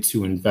wanted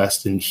to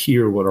invest and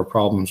hear what our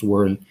problems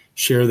were and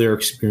share their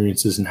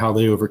experiences and how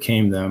they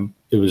overcame them.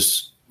 It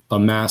was a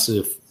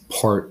massive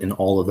part in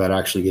all of that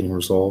actually getting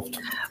resolved.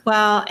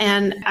 Well,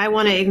 and I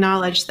want to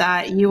acknowledge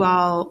that you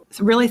all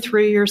really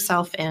threw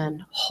yourself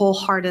in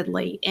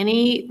wholeheartedly.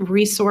 Any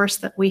resource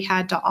that we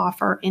had to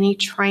offer, any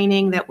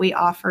training that we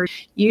offered,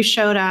 you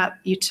showed up,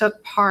 you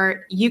took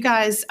part. You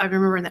guys, I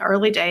remember in the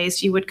early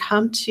days, you would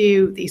come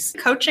to these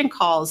coaching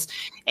calls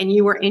and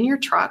you were in your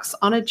trucks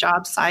on a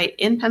job site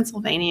in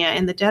Pennsylvania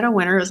in the dead of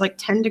winter. It was like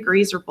 10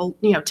 degrees or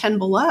 10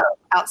 below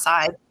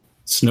outside.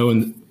 Snow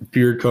and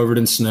beard covered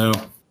in snow.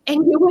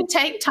 And you would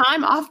take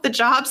time off the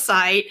job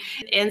site.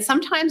 And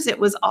sometimes it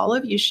was all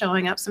of you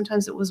showing up.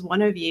 Sometimes it was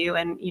one of you.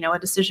 And, a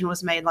decision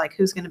was made like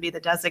who's going to be the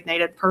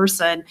designated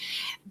person.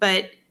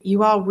 But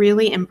you all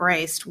really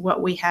embraced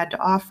what we had to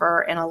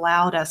offer and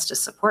allowed us to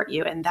support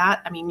you. And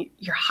that,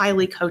 you're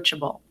highly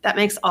coachable. That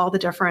makes all the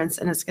difference.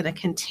 And it's going to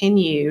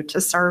continue to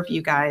serve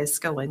you guys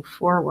going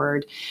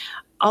forward.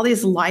 All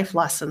these life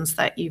lessons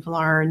that you've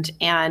learned.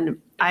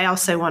 And I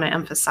also want to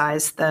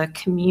emphasize the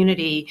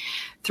community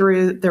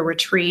through the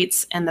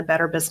retreats and the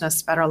Better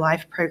Business, Better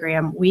Life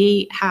program.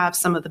 We have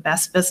some of the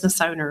best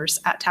business owners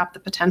at Tap the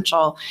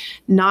Potential,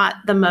 not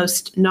the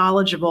most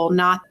knowledgeable,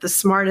 not the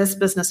smartest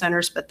business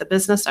owners, but the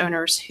business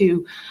owners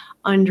who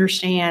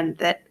understand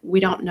that we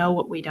don't know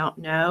what we don't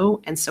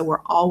know. And so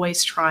we're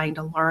always trying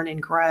to learn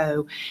and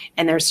grow.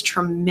 And there's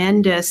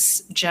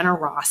tremendous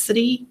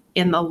generosity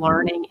in the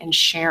learning and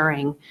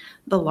sharing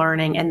the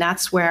learning. And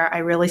that's where I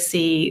really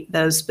see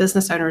those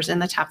business owners in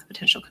the Tap the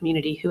Potential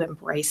community who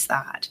embrace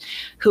that,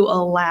 who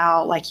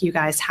allow, like you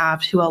guys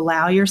have, who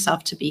allow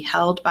yourself to be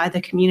held by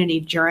the community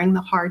during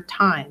the hard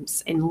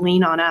times and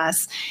lean on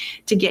us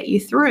to get you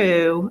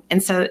through.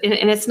 And so,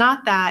 and it's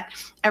not that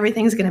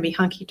everything's going to be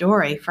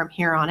hunky-dory from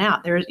here on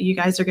out. You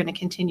guys are going to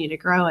continue to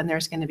grow and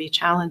there's going to be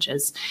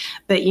challenges,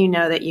 but you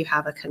know that you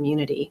have a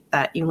community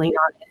that you lean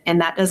on,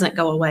 and that doesn't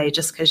go away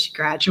just because you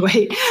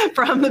graduate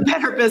from the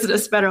Better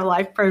Business, Better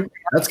Life program.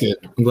 That's good.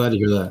 I'm glad to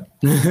hear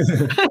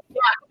that.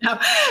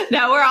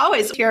 No, we're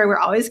always here. We're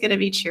always going to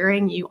be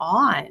cheering you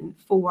on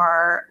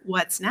for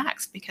what's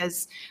next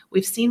because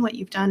we've seen what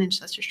you've done in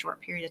such a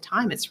short period of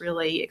time. It's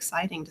really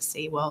exciting to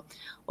see, well,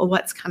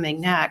 what's coming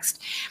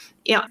next.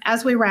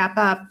 As we wrap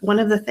up, one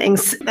of the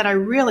things that I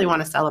really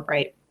want to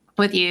celebrate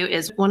with you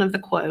is one of the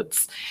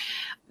quotes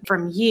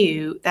from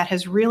you that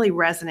has really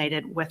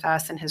resonated with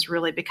us and has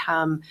really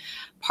become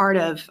part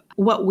of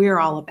what we're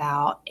all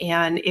about.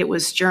 And it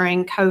was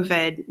during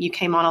COVID, you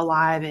came on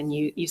Alive and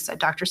you said,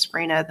 Dr.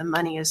 Sabrina, the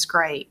money is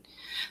great,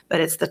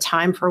 but it's the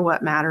time for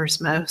what matters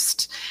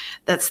most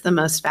that's the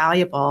most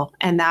valuable.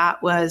 And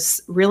that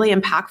was really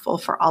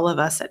impactful for all of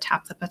us at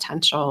Tap the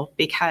Potential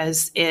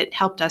because it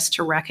helped us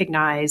to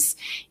recognize,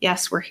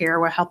 yes, we're here,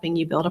 we're helping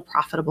you build a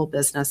profitable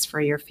business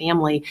for your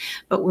family,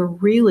 but we're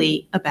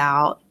really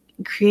about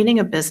creating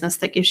a business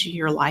that gives you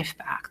your life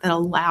back, that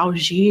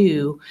allows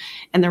you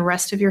and the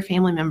rest of your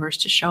family members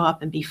to show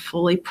up and be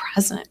fully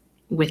present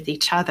with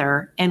each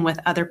other and with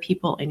other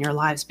people in your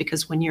lives.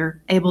 Because when you're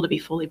able to be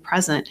fully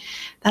present,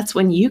 that's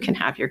when you can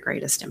have your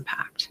greatest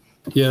impact.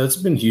 Yeah, that's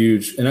been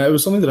huge. And it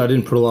was something that I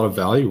didn't put a lot of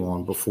value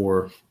on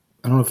before.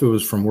 I don't know if it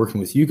was from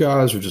working with you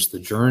guys or just the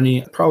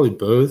journey, probably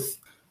both.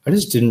 I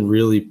just didn't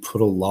really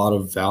put a lot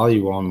of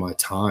value on my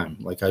time.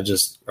 Like I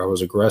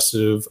was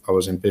aggressive. I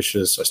was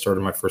ambitious. I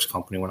started my first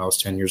company when I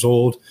was 10 years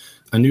old.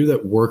 I knew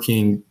that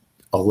working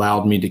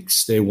allowed me to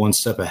stay one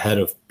step ahead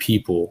of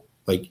people,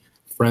 like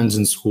friends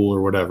in school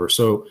or whatever.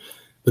 So,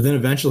 but then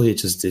eventually it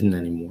just didn't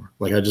anymore.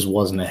 Like I just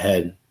wasn't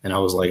ahead. And I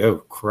was like, oh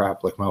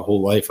crap, like my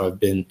whole life I've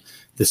been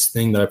this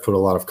thing that I put a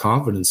lot of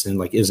confidence in,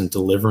 like isn't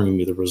delivering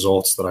me the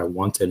results that I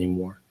want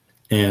anymore.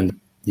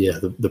 And yeah,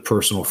 the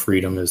personal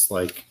freedom is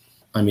like,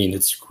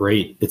 it's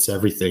great. It's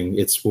everything.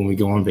 It's when we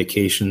go on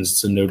vacations,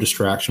 it's a no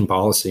distraction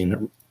policy.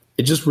 And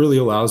it just really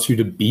allows you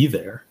to be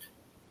there.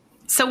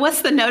 So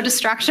what's the no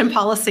distraction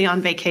policy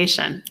on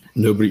vacation?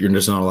 You're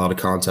just not allowed to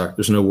contact.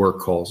 There's no work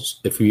calls.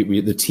 If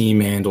the team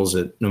handles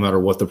it, no matter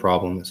what the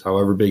problem is,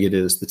 however big it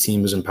is, the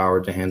team is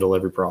empowered to handle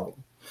every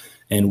problem.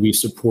 And we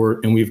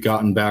support, and we've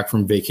gotten back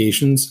from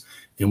vacations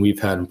And we've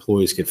had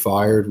employees get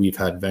fired. We've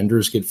had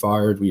vendors get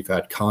fired. We've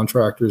had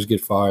contractors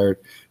get fired.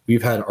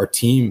 Our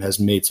team has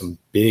made some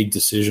big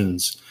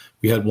decisions.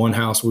 We had one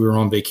house, we were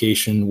on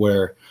vacation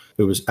where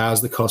it was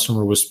as the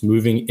customer was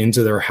moving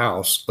into their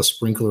house, a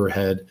sprinkler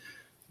head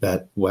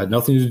that had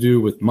nothing to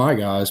do with my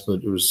guys,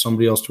 but it was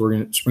somebody else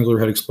sprinkler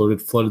head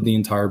exploded, flooded the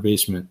entire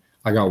basement.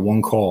 I got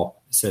one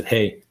call that said,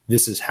 hey,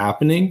 this is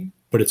happening,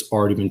 but it's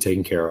already been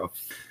taken care of.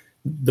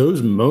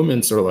 Those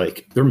moments are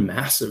they're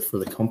massive for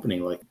the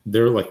company.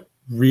 They're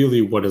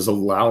really what has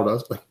allowed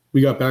us.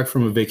 We got back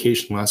from a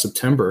vacation last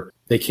September.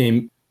 They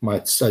came,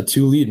 I had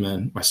 2 lead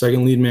men. My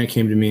second lead man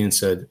came to me and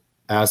said,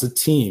 as a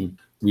team,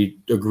 we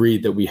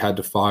agreed that we had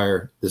to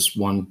fire this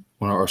one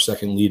of our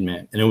second lead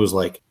man. And it was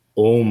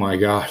oh my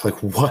God,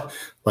 what?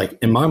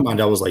 In my mind,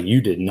 I was you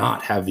did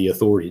not have the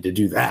authority to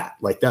do that.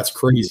 That's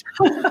crazy.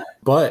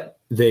 But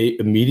they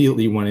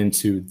immediately went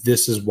into,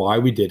 this is why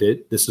we did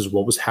it. This is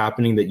what was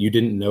happening that you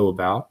didn't know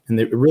about. And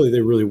they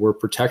really were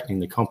protecting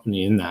the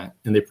company in that.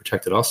 And they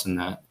protected us in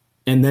that.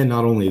 And then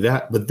not only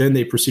that, but then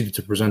they proceeded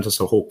to present us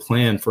a whole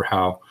plan for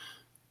how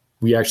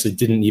we actually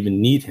didn't even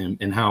need him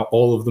and how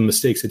all of the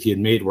mistakes that he had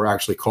made were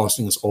actually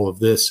costing us all of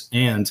this.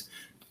 And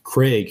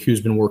Craig, who's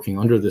been working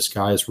under this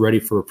guy, is ready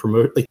for a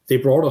promotion. They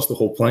brought us the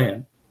whole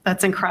plan.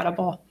 That's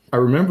incredible. I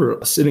remember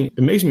sitting,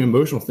 it makes me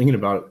emotional thinking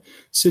about it,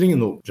 sitting in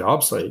the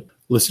job site,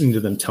 listening to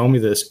them tell me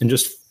this and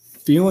just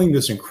feeling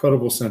this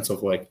incredible sense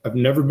of I've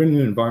never been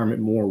in an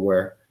environment more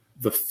where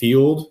the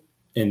field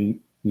and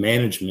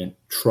management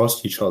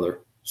trust each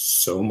other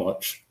so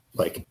much.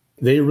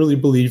 They really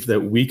believed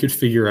that we could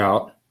figure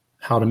out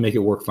how to make it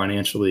work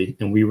financially.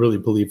 And we really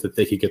believed that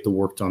they could get the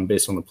work done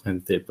based on the plan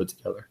that they had put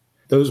together.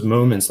 Those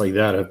moments like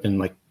that have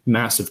been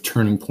massive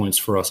turning points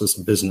for us as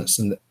a business.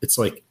 And it's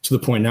to the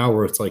point now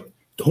where it's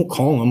don't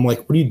call them.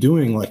 What are you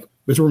doing?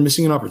 We're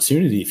missing an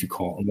opportunity if you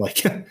call them. We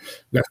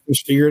got to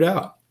figure it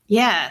out.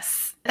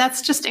 Yes,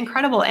 that's just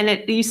incredible.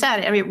 And you said,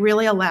 it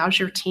really allows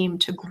your team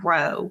to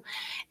grow,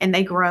 and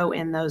they grow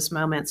in those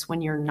moments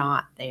when you're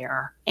not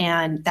there.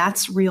 And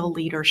that's real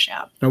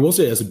leadership. And I will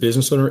say, as a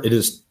business owner, it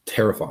is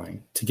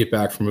terrifying to get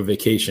back from a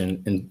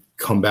vacation and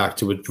come back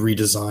to a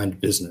redesigned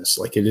business.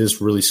 It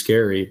is really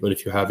scary, but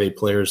if you have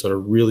players that are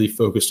really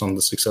focused on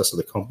the success of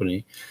the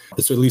company,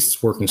 at least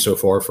it's working so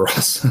far for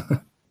us.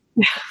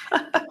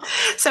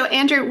 So,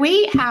 Andrew,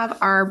 we have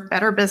our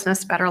Better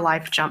Business, Better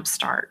Life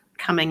Jumpstart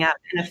coming up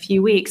in a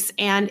few weeks.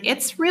 And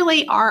it's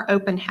really our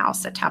open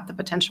house at Tap the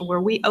Potential,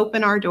 where we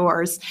open our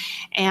doors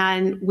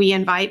and we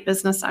invite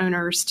business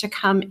owners to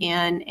come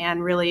in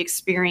and really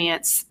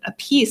experience a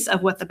piece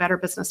of what the Better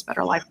Business,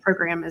 Better Life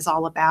program is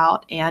all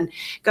about and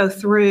go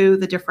through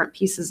the different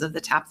pieces of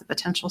the Tap the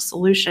Potential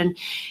solution.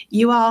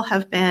 You all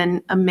have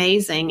been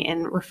amazing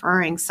in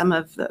referring some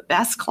of the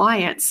best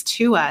clients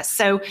to us.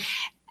 So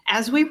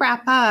as we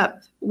wrap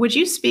up, would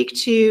you speak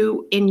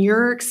to, in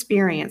your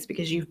experience,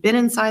 because you've been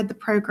inside the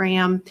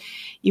program,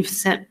 you've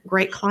sent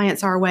great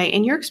clients our way,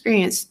 in your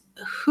experience,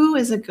 who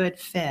is a good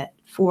fit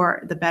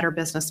for the Better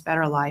Business,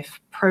 Better Life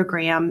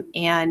program,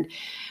 and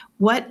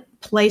what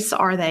place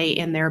are they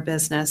in their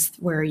business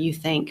where you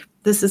think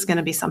this is going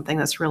to be something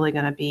that's really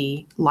going to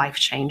be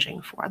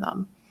life-changing for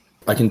them?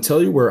 I can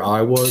tell you where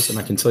I was, and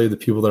I can tell you the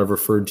people that I've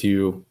referred to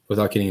you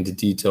without getting into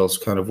details,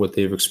 kind of what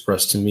they've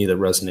expressed to me that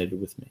resonated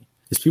with me.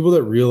 It's people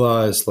that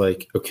realize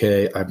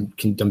okay,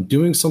 I'm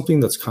doing something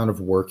that's kind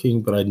of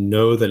working, but I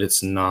know that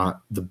it's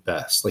not the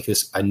best.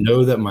 I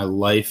know that my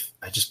life,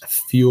 I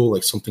feel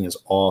like something is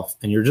off.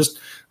 And you're just,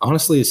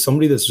 honestly,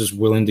 somebody that's just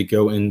willing to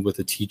go in with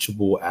a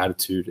teachable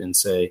attitude and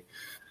say,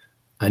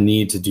 I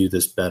need to do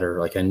this better.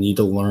 I need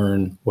to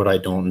learn what I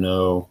don't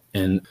know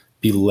and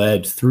be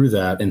led through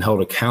that and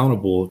held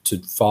accountable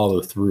to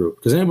follow through.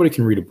 Because anybody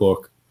can read a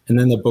book, and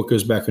then the book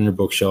goes back on your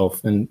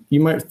bookshelf and you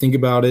might think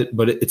about it,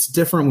 but it's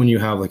different when you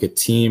have a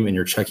team and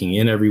you're checking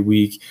in every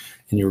week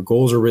and your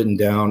goals are written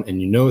down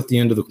and at the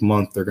end of the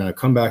month, they're going to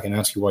come back and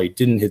ask you why you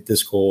didn't hit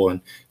this goal.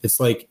 And it's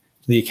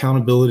the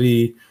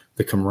accountability,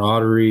 the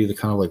camaraderie, the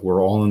kind of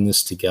we're all in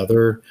this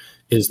together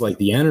is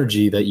the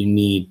energy that you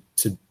need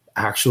to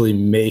actually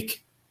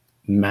make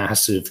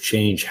massive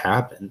change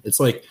happen.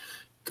 It's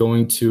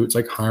it's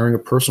like hiring a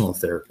personal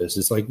therapist.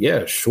 It's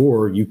yeah,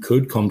 sure, you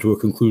could come to a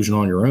conclusion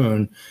on your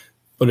own,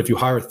 but if you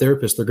hire a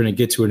therapist, they're going to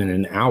get to it in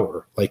an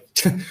hour.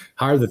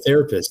 Hire the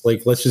therapist.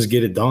 Let's just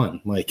get it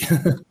done.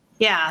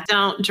 Yeah,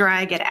 don't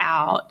drag it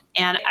out.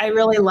 And I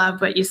really love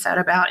what you said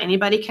about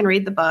anybody can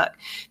read the book,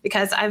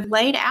 because I've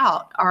laid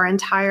out our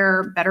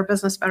entire Better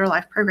Business, Better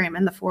Life program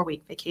in the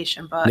 4-week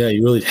vacation book. Yeah,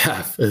 you really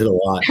have. It's a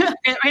lot.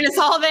 It's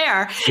all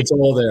there. It's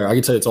all there. I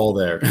can tell you it's all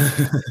there.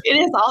 It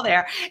is all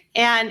there.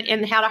 And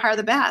in How to Hire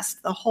the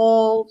Best, the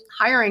whole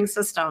hiring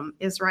system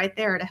is right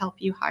there to help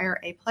you hire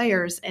A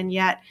players. And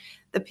yet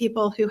the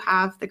people who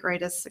have the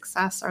greatest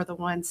success are the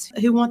ones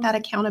who want that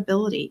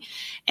accountability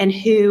and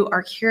who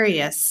are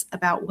curious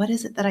about what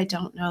is it that I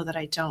don't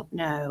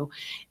know.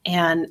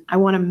 And I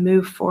want to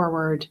move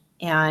forward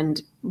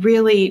and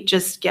really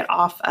just get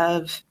off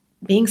of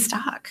being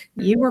stuck.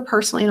 You were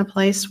personally in a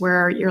place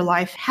where your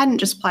life hadn't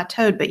just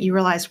plateaued, but you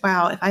realized,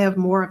 wow, if I have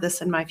more of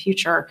this in my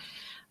future,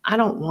 I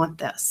don't want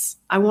this.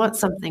 I want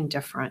something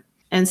different.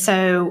 And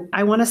so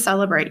I want to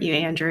celebrate you,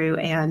 Andrew,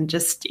 and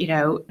just,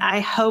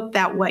 I hope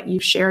that what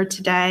you've shared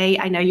today,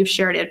 I know you've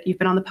shared it, you've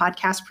been on the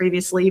podcast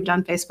previously, you've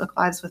done Facebook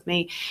Lives with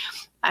me.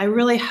 I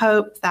really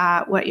hope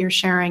that what you're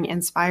sharing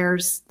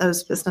inspires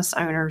those business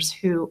owners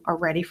who are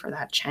ready for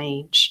that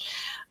change,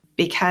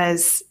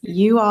 because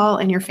you all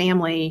and your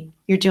family,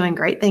 you're doing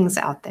great things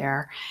out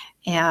there.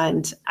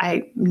 And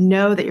I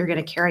know that you're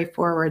going to carry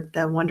forward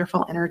the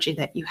wonderful energy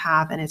that you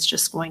have, and it's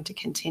just going to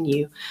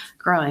continue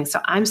growing. So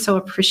I'm so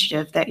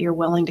appreciative that you're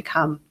willing to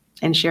come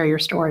and share your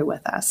story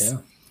with us.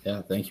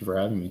 Yeah. Thank you for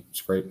having me. It's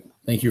great.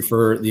 Thank you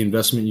for the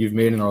investment you've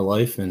made in our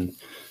life and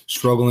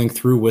struggling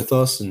through with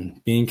us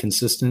and being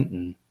consistent,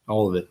 and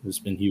all of it has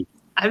been huge.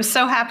 I'm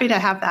so happy to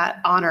have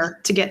that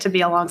honor to get to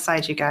be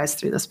alongside you guys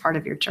through this part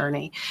of your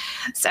journey.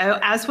 So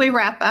as we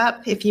wrap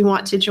up, if you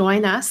want to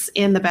join us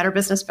in the Better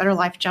Business, Better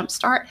Life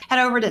Jumpstart, head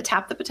over to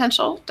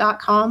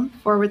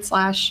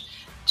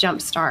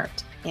tapthepotential.com/jumpstart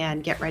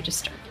and get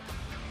registered.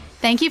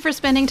 Thank you for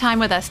spending time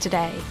with us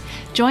today.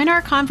 Join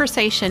our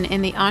conversation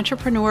in the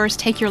Entrepreneurs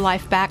Take Your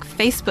Life Back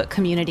Facebook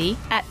community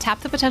at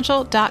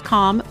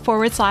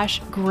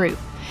tapthepotential.com/group.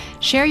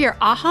 Share your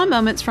aha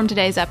moments from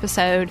today's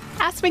episode,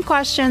 ask me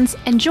questions,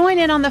 and join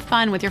in on the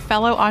fun with your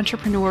fellow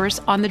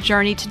entrepreneurs on the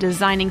journey to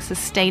designing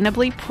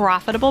sustainably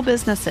profitable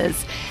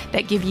businesses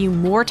that give you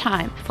more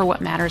time for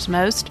what matters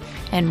most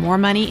and more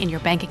money in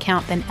your bank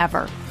account than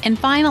ever. And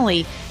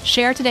finally,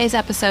 share today's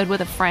episode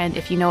with a friend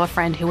if you know a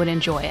friend who would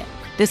enjoy it.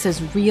 This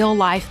is real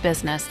life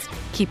business.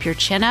 Keep your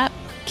chin up,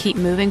 keep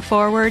moving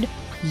forward.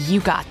 You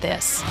got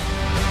this.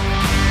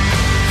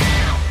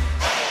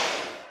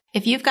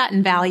 If you've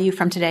gotten value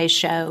from today's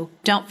show,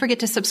 don't forget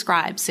to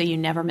subscribe so you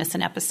never miss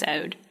an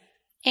episode.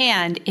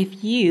 And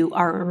if you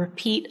are a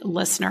repeat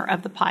listener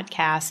of the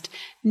podcast,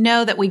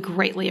 know that we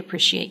greatly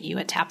appreciate you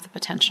at Tap the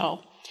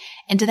Potential.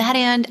 And to that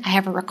end, I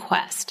have a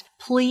request.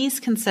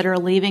 Please consider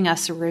leaving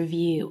us a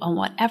review on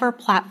whatever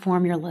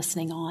platform you're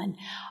listening on.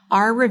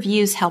 Our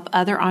reviews help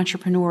other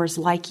entrepreneurs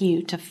like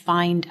you to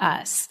find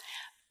us.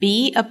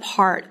 Be a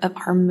part of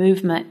our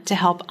movement to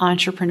help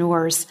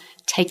entrepreneurs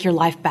take your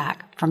life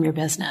back from your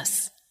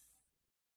business.